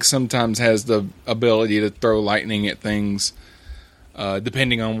Link sometimes has the ability to throw lightning at things,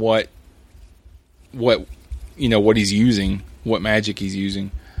 depending on what he's using, what magic he's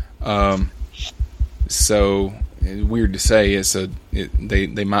using. So it's weird to say.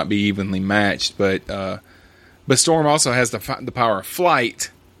 They might be evenly matched, but Storm also has the power of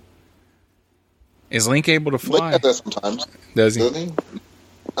flight. Is Link able to fly? Link does that sometimes. Does he? Doesn't he?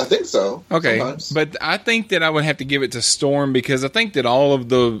 I think so. Okay, sometimes. But I think that I would have to give it to Storm because I think that all of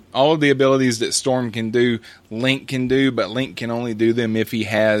the abilities that Storm can do, Link can do, but Link can only do them if he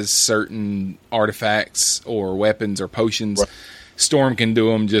has certain artifacts or weapons or potions. Right. Storm can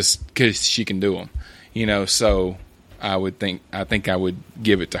do them just because she can do them, So I think I would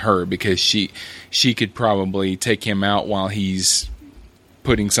give it to her because she could probably take him out while he's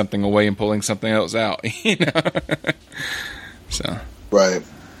putting something away and pulling something else out, So right.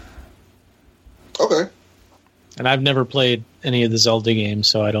 Okay. And I've never played any of the Zelda games,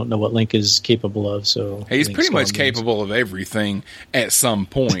 so I don't know what Link is capable of. So he's pretty much capable of everything at some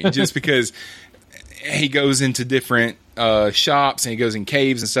point, just because he goes into different shops and he goes in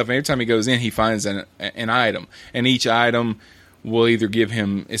caves and stuff. And every time he goes in, he finds an item, and each item will either give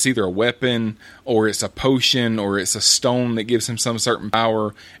him, it's either a weapon or it's a potion or it's a stone that gives him some certain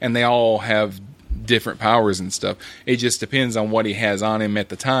power, and they all have different powers and stuff. It just depends on what he has on him at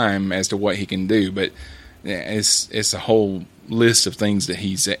the time as to what he can do, but it's a whole list of things that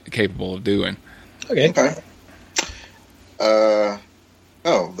he's capable of doing. Okay.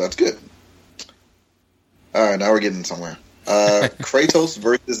 That's good. All right, now we're getting somewhere. Kratos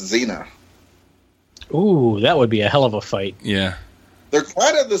versus Xena. Ooh, that would be a hell of a fight. Yeah. They're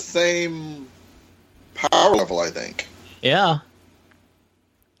kind of the same power level, I think. Yeah.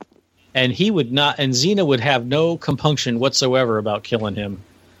 And Xena would have no compunction whatsoever about killing him.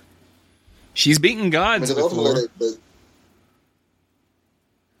 She's beaten gods before.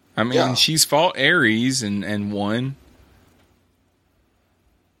 She's fought Ares and won.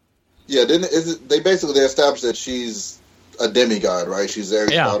 Yeah, they basically established that she's a demigod, right? She's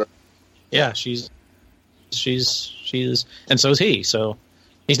Ares' daughter. Yeah, she's, and so is he. So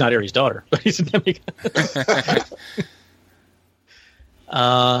he's not Ares' daughter, but he's a demigod.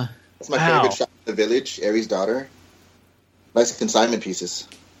 That's my favorite shot in the village, Ares' daughter. Nice consignment pieces.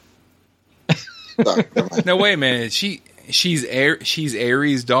 Sorry, never mind. No, wait a minute. She's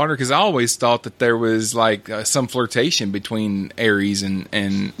Ares' daughter, because I always thought that there was like some flirtation between Ares and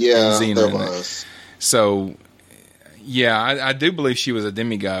Xena. There was. So, yeah, I do believe she was a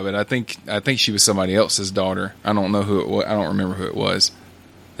demigod, but I think she was somebody else's daughter. I don't know who it was. I don't remember who it was.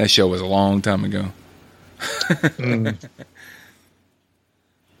 That show was a long time ago.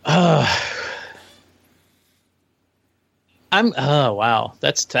 Wow,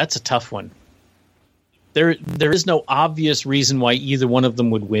 that's a tough one. There is no obvious reason why either one of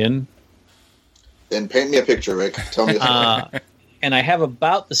them would win. Then paint me a picture, Rick. Tell me. And I have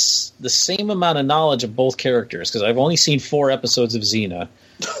about the same amount of knowledge of both characters because I've only seen 4 episodes of Xena.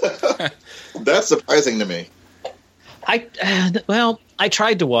 That's surprising to me. I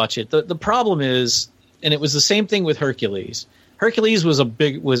tried to watch it. The problem is, and it was the same thing with Hercules. Hercules was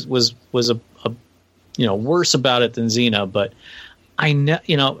worse about it than Xena, but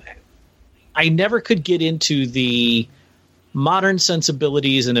I never could get into the modern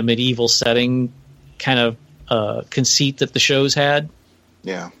sensibilities in a medieval setting kind of conceit that the shows had.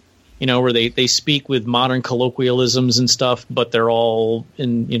 Yeah. Where they speak with modern colloquialisms and stuff, but they're all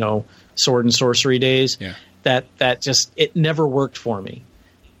in, sword and sorcery days. Yeah. That just, it never worked for me.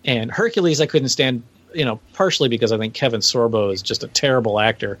 And Hercules I couldn't stand, partially because I think Kevin Sorbo is just a terrible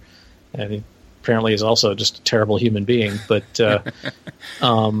actor. And he apparently is also just a terrible human being. But,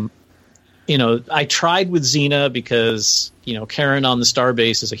 I tried with Xena because, Karen on the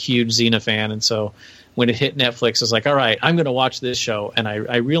Starbase is a huge Xena fan. And so when it hit Netflix, I was like, all right, I'm going to watch this show. And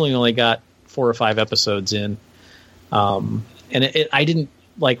I really only got 4 or 5 episodes in. And I didn't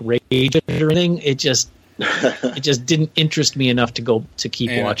like rage or anything. It just didn't interest me enough to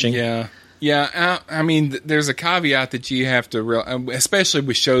keep watching. Yeah. Yeah. I mean, there's a caveat that you have to especially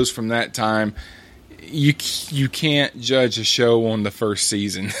with shows from that time. You can't judge a show on the first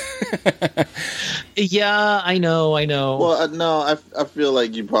season. Yeah, I know. Well, no, I feel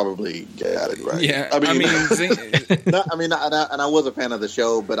like you probably got it right. Yeah, and I was a fan of the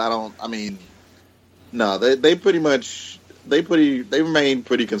show, but they remained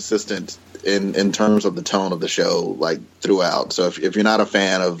pretty consistent in terms of the tone of the show, like throughout. So if you're not a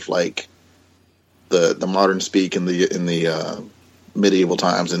fan of like the modern speak in the medieval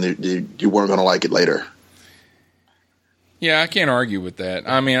times, and you weren't going to like it later. Yeah, I can't argue with that.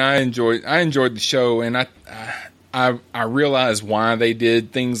 I mean, I enjoyed the show, and I realized why they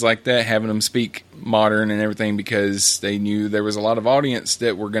did things like that, having them speak modern and everything, because they knew there was a lot of audience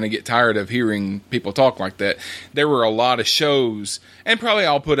that were going to get tired of hearing people talk like that. There were a lot of shows, and probably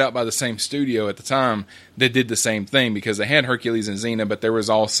all put out by the same studio at the time, that did the same thing, because they had Hercules and Xena, but there was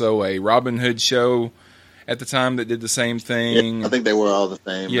also a Robin Hood show at the time that did the same thing. Yeah, I think they were all the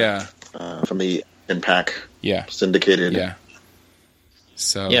same. Yeah. From the Impact. Yeah. Syndicated. Yeah.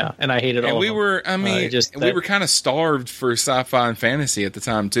 So yeah, and I hated all. And we of them. were, I mean, we were kind of starved for sci-fi and fantasy at the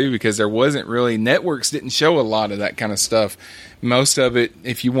time too, because there wasn't really, networks didn't show a lot of that kind of stuff. Most of it,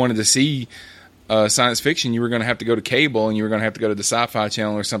 if you wanted to see science fiction, you were going to have to go to cable, and you were going to have to go to the Sci-Fi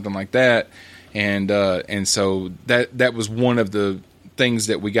Channel or something like that. And so that was one of the things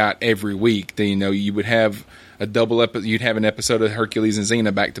that we got every week. That, you would have a double episode. You'd have an episode of Hercules and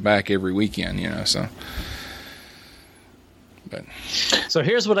Xena back to back every weekend. So. So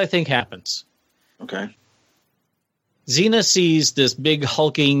here's what I think happens. Okay. Xena sees this big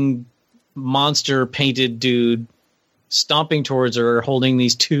hulking monster painted dude stomping towards her, holding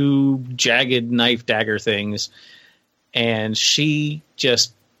these two jagged knife dagger things, and she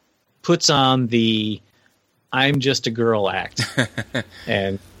just puts on the "I'm just a girl" act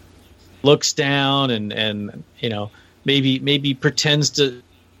and looks down and maybe pretends to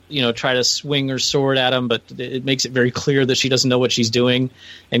try to swing her sword at him, but it makes it very clear that she doesn't know what she's doing.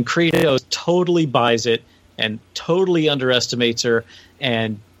 And Kratos totally buys it and totally underestimates her.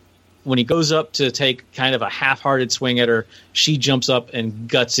 And when he goes up to take kind of a half-hearted swing at her, she jumps up and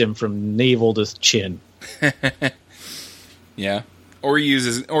guts him from navel to chin. Yeah. Or he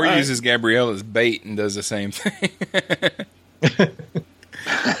uses Gabrielle as bait and does the same thing.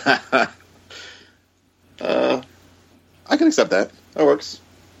 I can accept that. That works.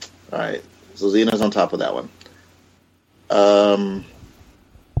 All right, so Xena's on top of that one.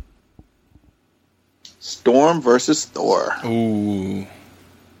 Storm versus Thor. Ooh.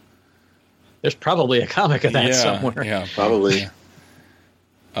 There's probably a comic of that somewhere. Yeah, probably.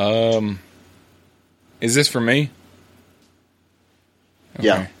 Is this for me?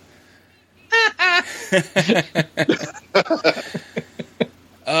 Okay.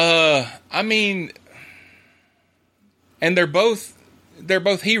 Yeah. I mean, and they're both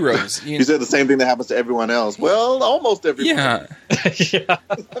heroes. You said the same thing that happens to everyone else. Well, almost everyone. Yeah. Yeah.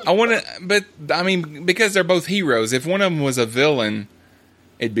 I want to, but I mean, because they're both heroes. If one of them was a villain,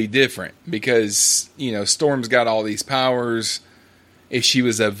 it'd be different, because Storm's got all these powers. If she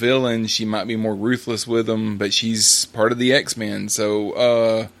was a villain, she might be more ruthless with them, but she's part of the X-Men.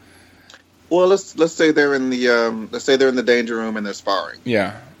 So, well, let's say they're in the danger room and they're sparring.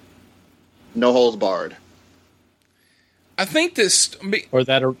 Yeah. No holds barred. I think this, or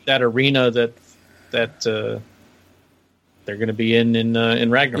that arena that they're going to be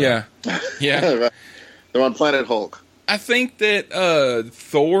in Ragnarok. Yeah. They're on Planet Hulk. I think that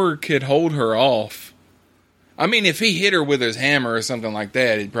Thor could hold her off. I mean, if he hit her with his hammer or something like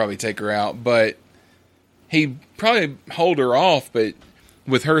that, he'd probably take her out. But he'd probably hold her off. But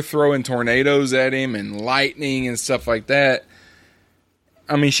with her throwing tornadoes at him and lightning and stuff like that,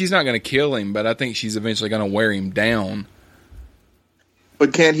 I mean, she's not going to kill him, but I think she's eventually going to wear him down.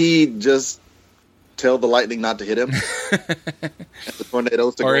 But can't he just tell the lightning not to hit him? The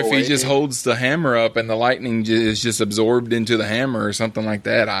tornadoes to or go if away? he just holds the hammer up and the lightning is just absorbed into the hammer or something like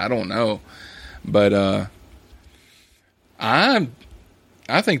that. I don't know. But I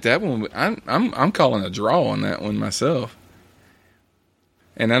think that one, I'm calling a draw on that one myself.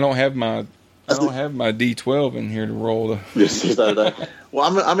 And I don't have my D12 in here to roll the.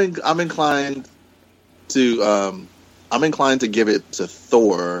 Well, I'm inclined to give it to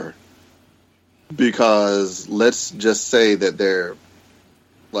Thor, because let's just say that they're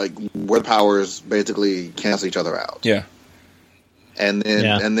like, where the powers basically cancel each other out. Yeah. And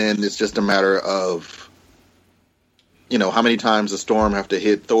then it's just a matter of how many times the Storm have to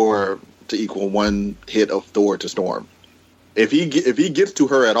hit Thor to equal one hit of Thor to Storm. If he gets to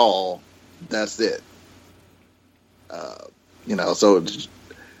her at all, that's it. So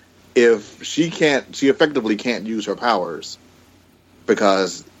if she effectively can't use her powers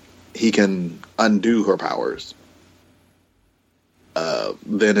because he can undo her powers,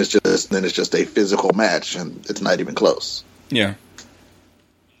 then it's just a physical match, and it's not even close. Yeah.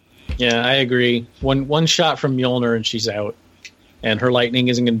 Yeah, I agree. One shot from Mjolnir and she's out, and her lightning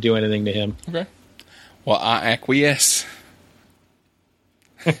isn't going to do anything to him. Okay. Well, I acquiesce.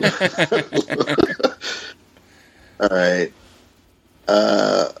 All right.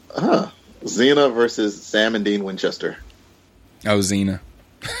 Xena versus Sam and Dean Winchester. Oh, Xena.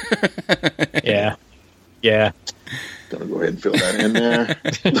 Yeah. Yeah. Gonna go ahead and fill that in there.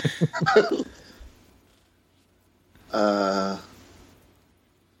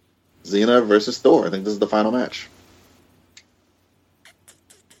 Xena versus Thor. I think this is the final match.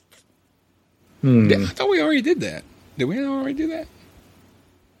 I thought we already did that. Did we already do that?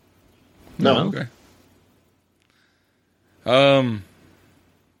 No. Okay.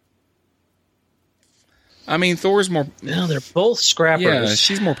 I mean, Thor's more. No, they're both scrappers. Yeah,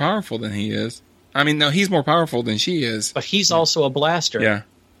 she's more powerful than he is. I mean, no, he's more powerful than she is. But he's also a blaster. Yeah.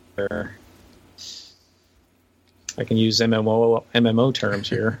 I can use MMO terms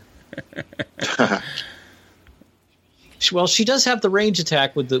here. Well, she does have the range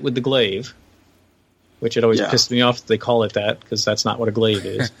attack with the glaive, which it always pissed me off that they call it that, because that's not what a glaive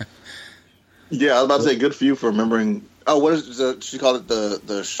is. Yeah, I was about to say, good for you for remembering. Oh, what is she called it?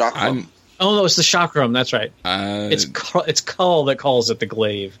 The chakram. Oh no, it's the chakram. That's right. It's Cull that calls it the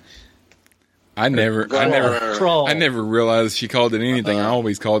glaive. I never realized she called it anything. I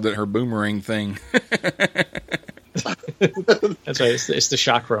always called it her boomerang thing. That's right. It's the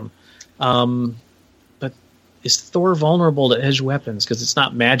chakram. But is Thor vulnerable to edged weapons? Because it's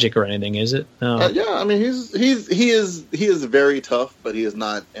not magic or anything, is it? No. Yeah, I mean he is very tough, but he is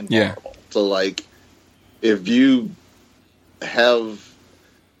not invulnerable. Yeah. So like, if you have,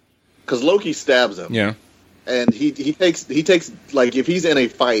 because Loki stabs him, yeah, and he takes like, if he's in a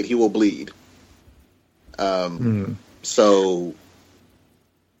fight, he will bleed. So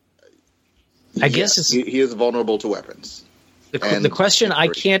I guess he is vulnerable to weapons. The question I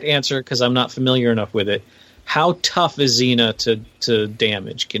can't answer because I'm not familiar enough with it. How tough is Xena to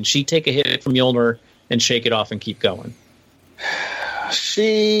damage? Can she take a hit from Mjolnir and shake it off and keep going?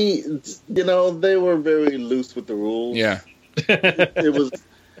 They were very loose with the rules. Yeah. It was,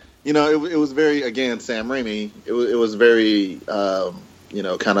 it was very, again, Sam Raimi. It was very,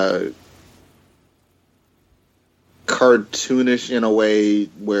 kind of cartoonish in a way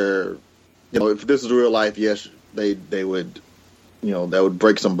where, if this is real life, yes, they would, that would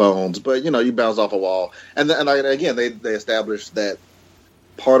break some bones. But, you bounce off a wall. And again, they established that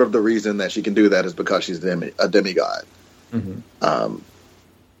part of the reason that she can do that is because she's a demigod. Mm-hmm.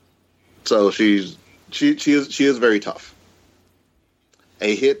 So she is very tough.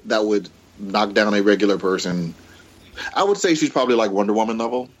 A hit that would knock down a regular person. I would say she's probably like Wonder Woman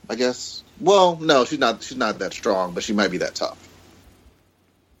level, I guess. Well, no, she's not that strong, but she might be that tough.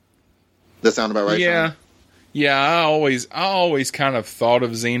 That sound about right? Yeah. Sean? Yeah, I always kind of thought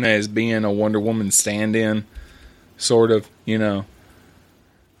of Xena as being a Wonder Woman stand-in, sort of,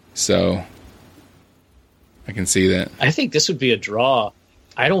 So I can see that. I think this would be a draw.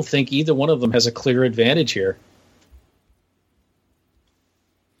 I don't think either one of them has a clear advantage here.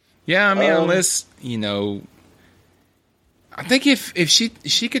 Yeah, I mean, unless, I think if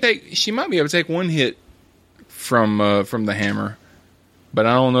she could she might be able to take one hit from the hammer, but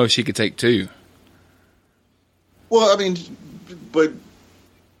I don't know if she could take two. Well, I mean, but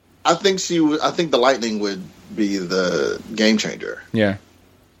I think the lightning would be the game changer. Yeah.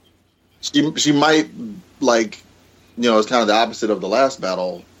 She might, like, it's kind of the opposite of the last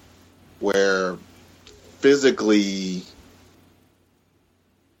battle, where physically,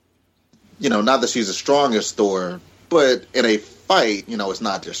 not that she's the strongest Thor, but in a fight, it's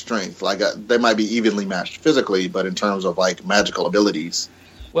not just strength. Like, they might be evenly matched physically, but in terms of, like, magical abilities.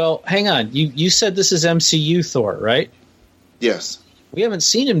 Well, hang on. You said this is MCU Thor, right? Yes. We haven't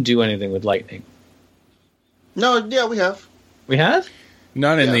seen him do anything with lightning. No, yeah, we have. We have?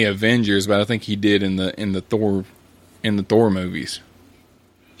 Not in the Avengers, but I think he did in the Thor movies.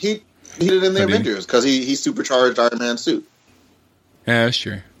 He did it in the Avengers because he supercharged Iron Man's suit. Yeah, that's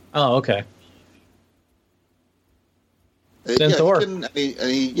true. Oh, okay. Then Thor. Then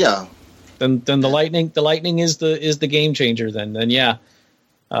the lightning is the game changer. Then yeah.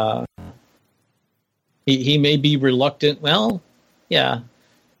 He may be reluctant. Well, yeah.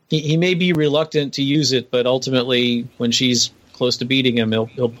 He may be reluctant to use it, but ultimately, when she's close to beating him,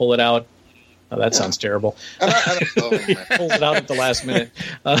 he'll pull it out. Oh, that sounds terrible. Pulls it out at the last minute.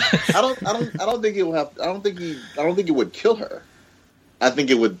 I don't think it will have. I don't think it would kill her. I think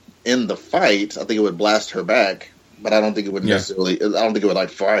it would end the fight. I think it would blast her back, but I don't think it would necessarily. I don't think it would like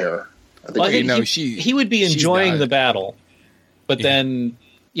fry her. I think he would be enjoying the battle, but then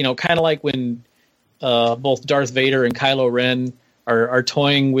kind of like when both Darth Vader and Kylo Ren are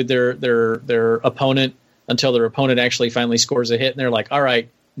toying with their opponent until their opponent actually finally scores a hit, and they're like, "All right,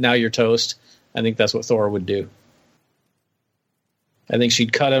 now you're toast." I think that's what Thor would do. I think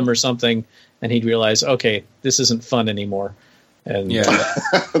she'd cut him or something, and he'd realize, okay, this isn't fun anymore. And yeah,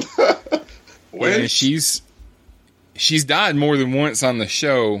 she's died more than once on the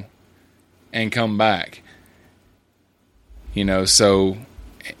show and come back. So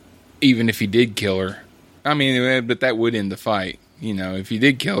even if he did kill her, I mean, but that would end the fight. If he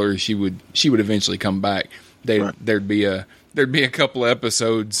did kill her, she would eventually come back. There'd be a couple of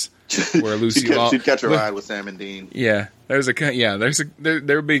episodes where Lucy she'd catch a ride with Sam and Dean. Yeah,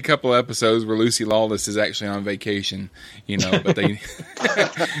 there'd be a couple of episodes where Lucy Lawless is actually on vacation, but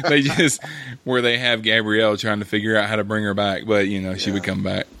they just where they have Gabrielle trying to figure out how to bring her back, but she would come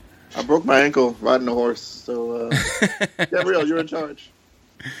back. I broke my ankle riding a horse, so Gabrielle, you're in charge.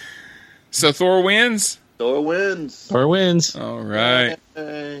 So Thor wins. Thor wins. All right.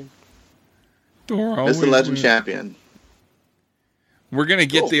 Hey. Thor always Mr. Legend wins. champion. We're gonna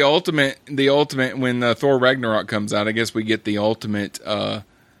get the ultimate when Thor Ragnarok comes out. I guess we get the ultimate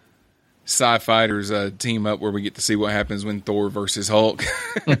Sci Fighters team up where we get to see what happens when Thor versus Hulk.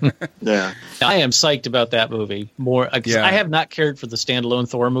 Yeah, I am psyched about that movie more. Yeah. I have not cared for the standalone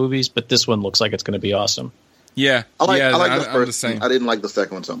Thor movies, but this one looks like it's going to be awesome. Yeah, I like the I'm the first. same. I didn't like the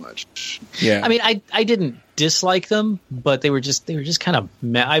second one so much. Yeah, I mean, I didn't dislike them, but they were just kind of.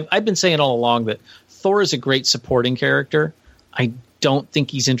 I've been saying all along that Thor is a great supporting character. I don't think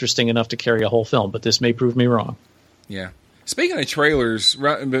he's interesting enough to carry a whole film, but this may prove me wrong. Yeah. Speaking of trailers,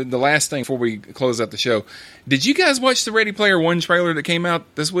 the last thing before we close out the show, did you guys watch the Ready Player One trailer that came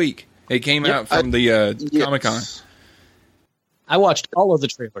out this week? It came out from the Comic-Con. I watched all of the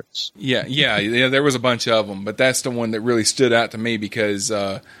trailers. Yeah, there was a bunch of them, but that's the one that really stood out to me because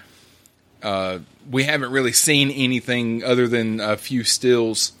we haven't really seen anything other than a few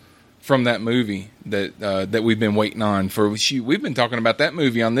stills from that movie that we've been waiting on for. We've been talking about that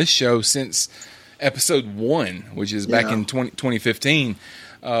movie on this show since episode 1, which is back in 2015.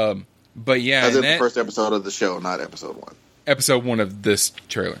 But yeah, as in the first episode of the show, not episode 1. Episode 1 of this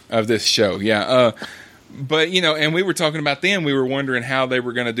trailer of this show. Yeah. But and we were talking about them. We were wondering how they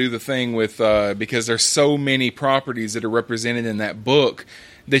were going to do the thing with because there's so many properties that are represented in that book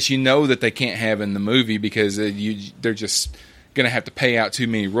that that they can't have in the movie because they're just going to have to pay out too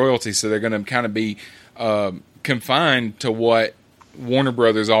many royalties, so they're going to kind of be confined to what Warner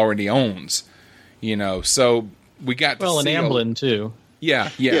Brothers already owns. So we got to and see Amblin too. Yeah.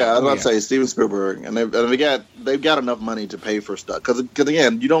 I was about to say Steven Spielberg, and they've got enough money to pay for stuff because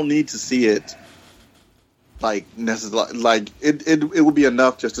again, you don't need to see it like necessarily. Like it would be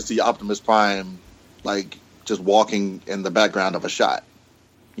enough just to see Optimus Prime like just walking in the background of a shot.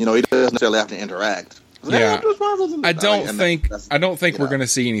 He doesn't necessarily have to interact. Yeah, I don't think we're going to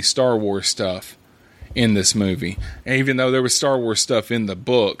see any Star Wars stuff in this movie. And even though there was Star Wars stuff in the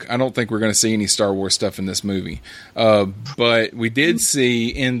book, I don't think we're going to see any Star Wars stuff in this movie. But we did see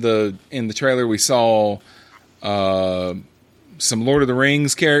in the trailer, we saw some Lord of the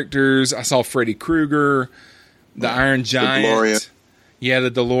Rings characters. I saw Freddy Krueger, the Iron Giant. The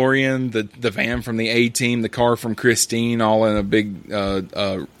DeLorean, the van from the A-Team, the car from Christine, all in a big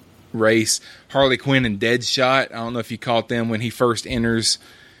race. Harley Quinn and Deadshot. I don't know if you caught them when he first enters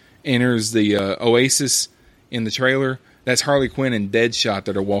the Oasis in the trailer. That's Harley Quinn and Deadshot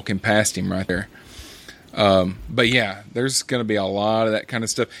that are walking past him right there. But yeah, there's going to be a lot of that kind of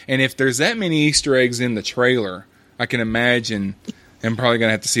stuff. And if there's that many Easter eggs in the trailer, I can imagine I'm probably going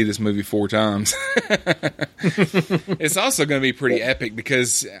to have to see this movie 4 times. It's also going to be pretty epic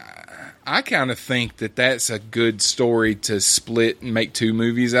because I kind of think that that's a good story to split and make 2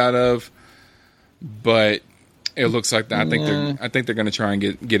 movies out of. But it looks like that. I think they're going to try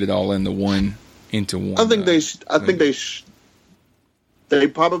and get it all into one. I think they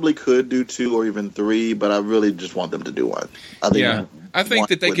probably could do 2 or even 3, but I really just want them to do 1. I think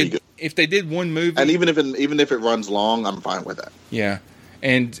that they could if they did 1 movie, and even if it runs long, I'm fine with that. Yeah,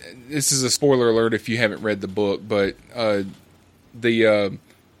 and this is a spoiler alert if you haven't read the book, but the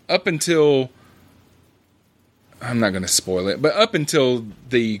up until I'm not going to spoil it, but up until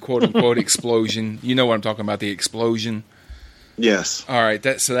the quote unquote explosion, you know what I'm talking about, the explosion. Yes. All right.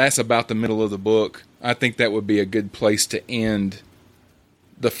 That's about the middle of the book. I think that would be a good place to end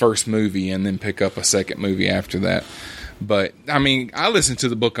the first movie and then pick up a second movie after that. But I mean, I listened to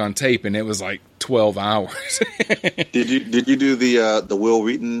the book on tape and it was like 12 hours. Did you do the Will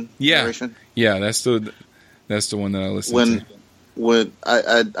Wheaton narration? Yeah, that's the one that I listened to. When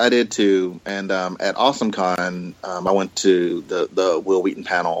I did too, and at AwesomeCon, I went to the Will Wheaton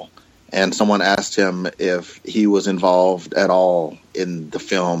panel, and someone asked him if he was involved at all in the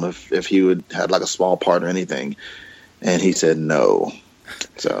film, if he had like a small part or anything, and he said no.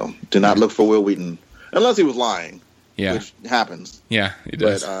 So do not look for Will Wheaton unless he was lying. Yeah. Which happens. Yeah, it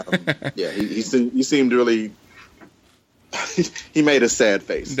does. But, yeah, he seemed really... he made a sad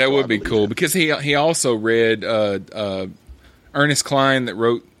face. That would be cool, because he also read Ernest Cline that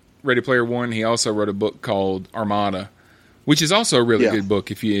wrote Ready Player One. He also wrote a book called Armada, which is also a really good book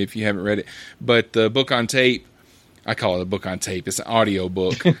if you haven't read it. But the book on tape, I call it a book on tape. It's an audio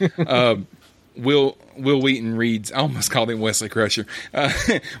book. Will Wheaton reads. I almost called him Wesley Crusher.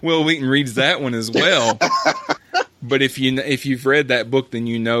 Will Wheaton reads that one as well. But if you've read that book, then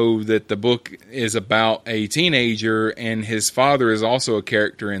you know that the book is about a teenager, and his father is also a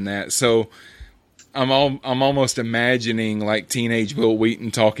character in that. So I'm almost imagining like teenage Will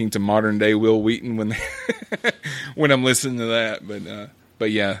Wheaton talking to modern day Will Wheaton when I'm listening to that. But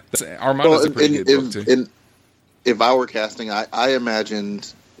yeah, Armada's a pretty good book too. If I were casting, I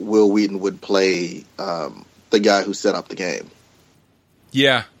imagined Will Wheaton would play the guy who set up the game.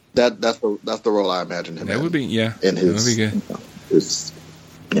 Yeah. That's the role I imagined him. That would be in his, that would be good.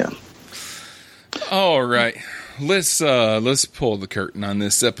 Yeah. All right, let's pull the curtain on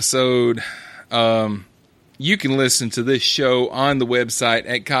this episode. You can listen to this show on the website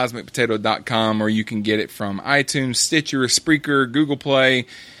at cosmicpotato.com, or you can get it from iTunes, Stitcher, Spreaker, Google Play.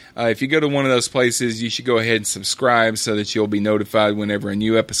 If you go to one of those places, you should go ahead and subscribe so that you'll be notified whenever a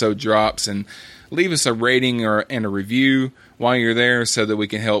new episode drops, and leave us a rating and a review while you're there so that we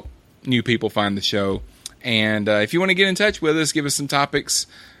can help new people find the show. And if you want to get in touch with us, give us some topics,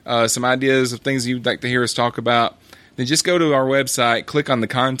 some ideas of things you'd like to hear us talk about, then just go to our website, click on the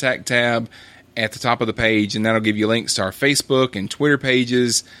Contact tab at the top of the page, and that'll give you links to our Facebook and Twitter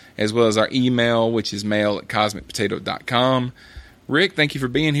pages, as well as our email, which is mail@cosmicpotato.com. Rick, thank you for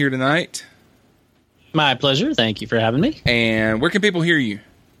being here tonight. My pleasure. Thank you for having me. And where can people hear you?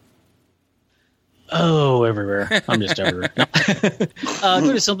 Oh, everywhere. I'm just everywhere. Go to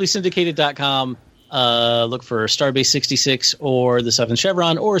simplysyndicated.com. Look for Starbase 66 or the 7th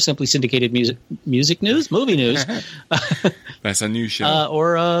Chevron, or Simply Syndicated music news, movie news. That's a new show.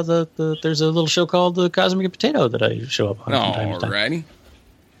 Or there's a little show called The Cosmic Potato that I show up on. Alrighty.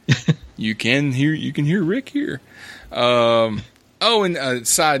 You can hear Rick here. And a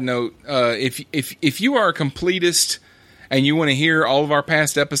side note, if you are a completist and you want to hear all of our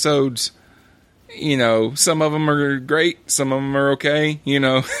past episodes, you know, some of them are great, some of them are okay, you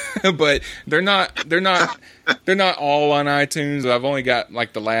know, but they're not all on iTunes. I've only got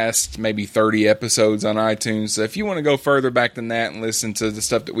like the last maybe 30 episodes on iTunes. So if you want to go further back than that and listen to the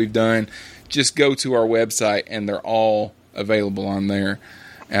stuff that we've done, just go to our website and they're all available on there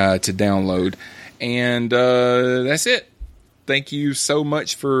to download. And that's it. Thank you so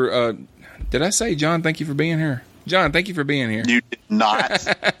much for, did I say, John, thank you for being here? John, thank you for being here. You did not.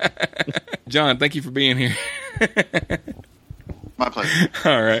 John, thank you for being here. My pleasure.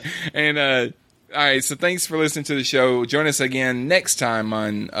 All right. And, all right, so thanks for listening to the show. Join us again next time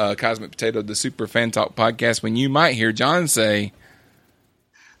on Cosmic Potato, the Super Fan Talk podcast, when you might hear John say...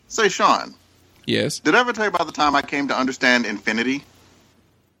 Say, Sean. Yes? Did I ever tell you about the time I came to understand infinity?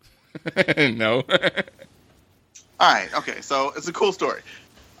 No. All right, okay, so it's a cool story.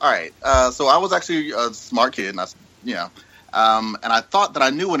 All right, so I was actually a smart kid, and and I thought that I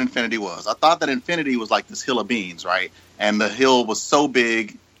knew what infinity was. I thought that infinity was like this hill of beans, right? And the hill was so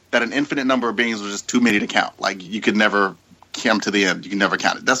big that an infinite number of beans was just too many to count. Like, you could never come to the end. You could never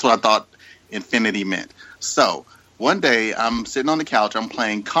count it. That's what I thought infinity meant. So one day, I'm sitting on the couch. I'm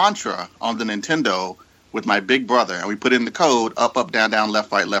playing Contra on the Nintendo with my big brother, and we put in the code up, up, down, down,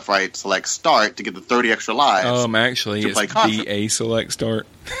 left, right, select start to get the 30 extra lives. Actually, it's DA select start.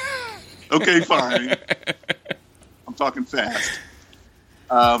 Okay, fine. I'm talking fast.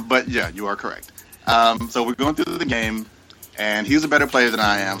 But yeah, you are correct. So we're going through the game, and he's a better player than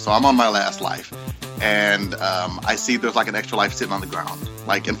I am, so I'm on my last life. And I see there's like an extra life sitting on the ground,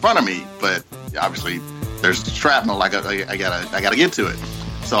 like in front of me, but obviously there's shrapnel. I gotta get to it.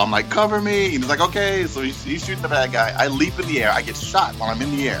 So I'm like, cover me. He's like, okay. So he's shooting the bad guy. I leap in the air. I get shot while I'm in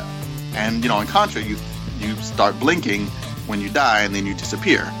the air. And, you know, in Contra, you start blinking when you die, and then you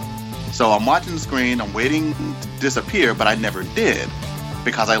disappear. So I'm watching the screen. I'm waiting to disappear, but I never did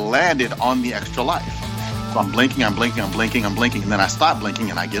because I landed on the extra life. So I'm blinking, and then I stop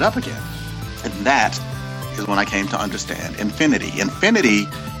blinking, and I get up again. And that is when I came to understand infinity. Infinity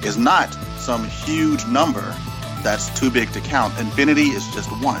is not some huge number that's too big to count. Infinity is just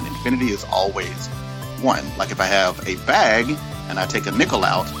one. Infinity is always one. Like if I have a bag and I take a nickel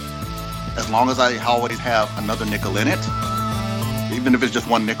out, as long as I always have another nickel in it, even if it's just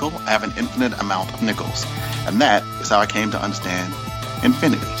one nickel, I have an infinite amount of nickels. And that is how I came to understand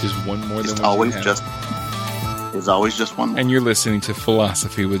infinity. Just one more than it's one. It's always just one more. And you're listening to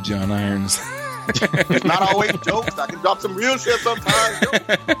Philosophy with John Irons. It's not always jokes. I can drop some real shit sometimes.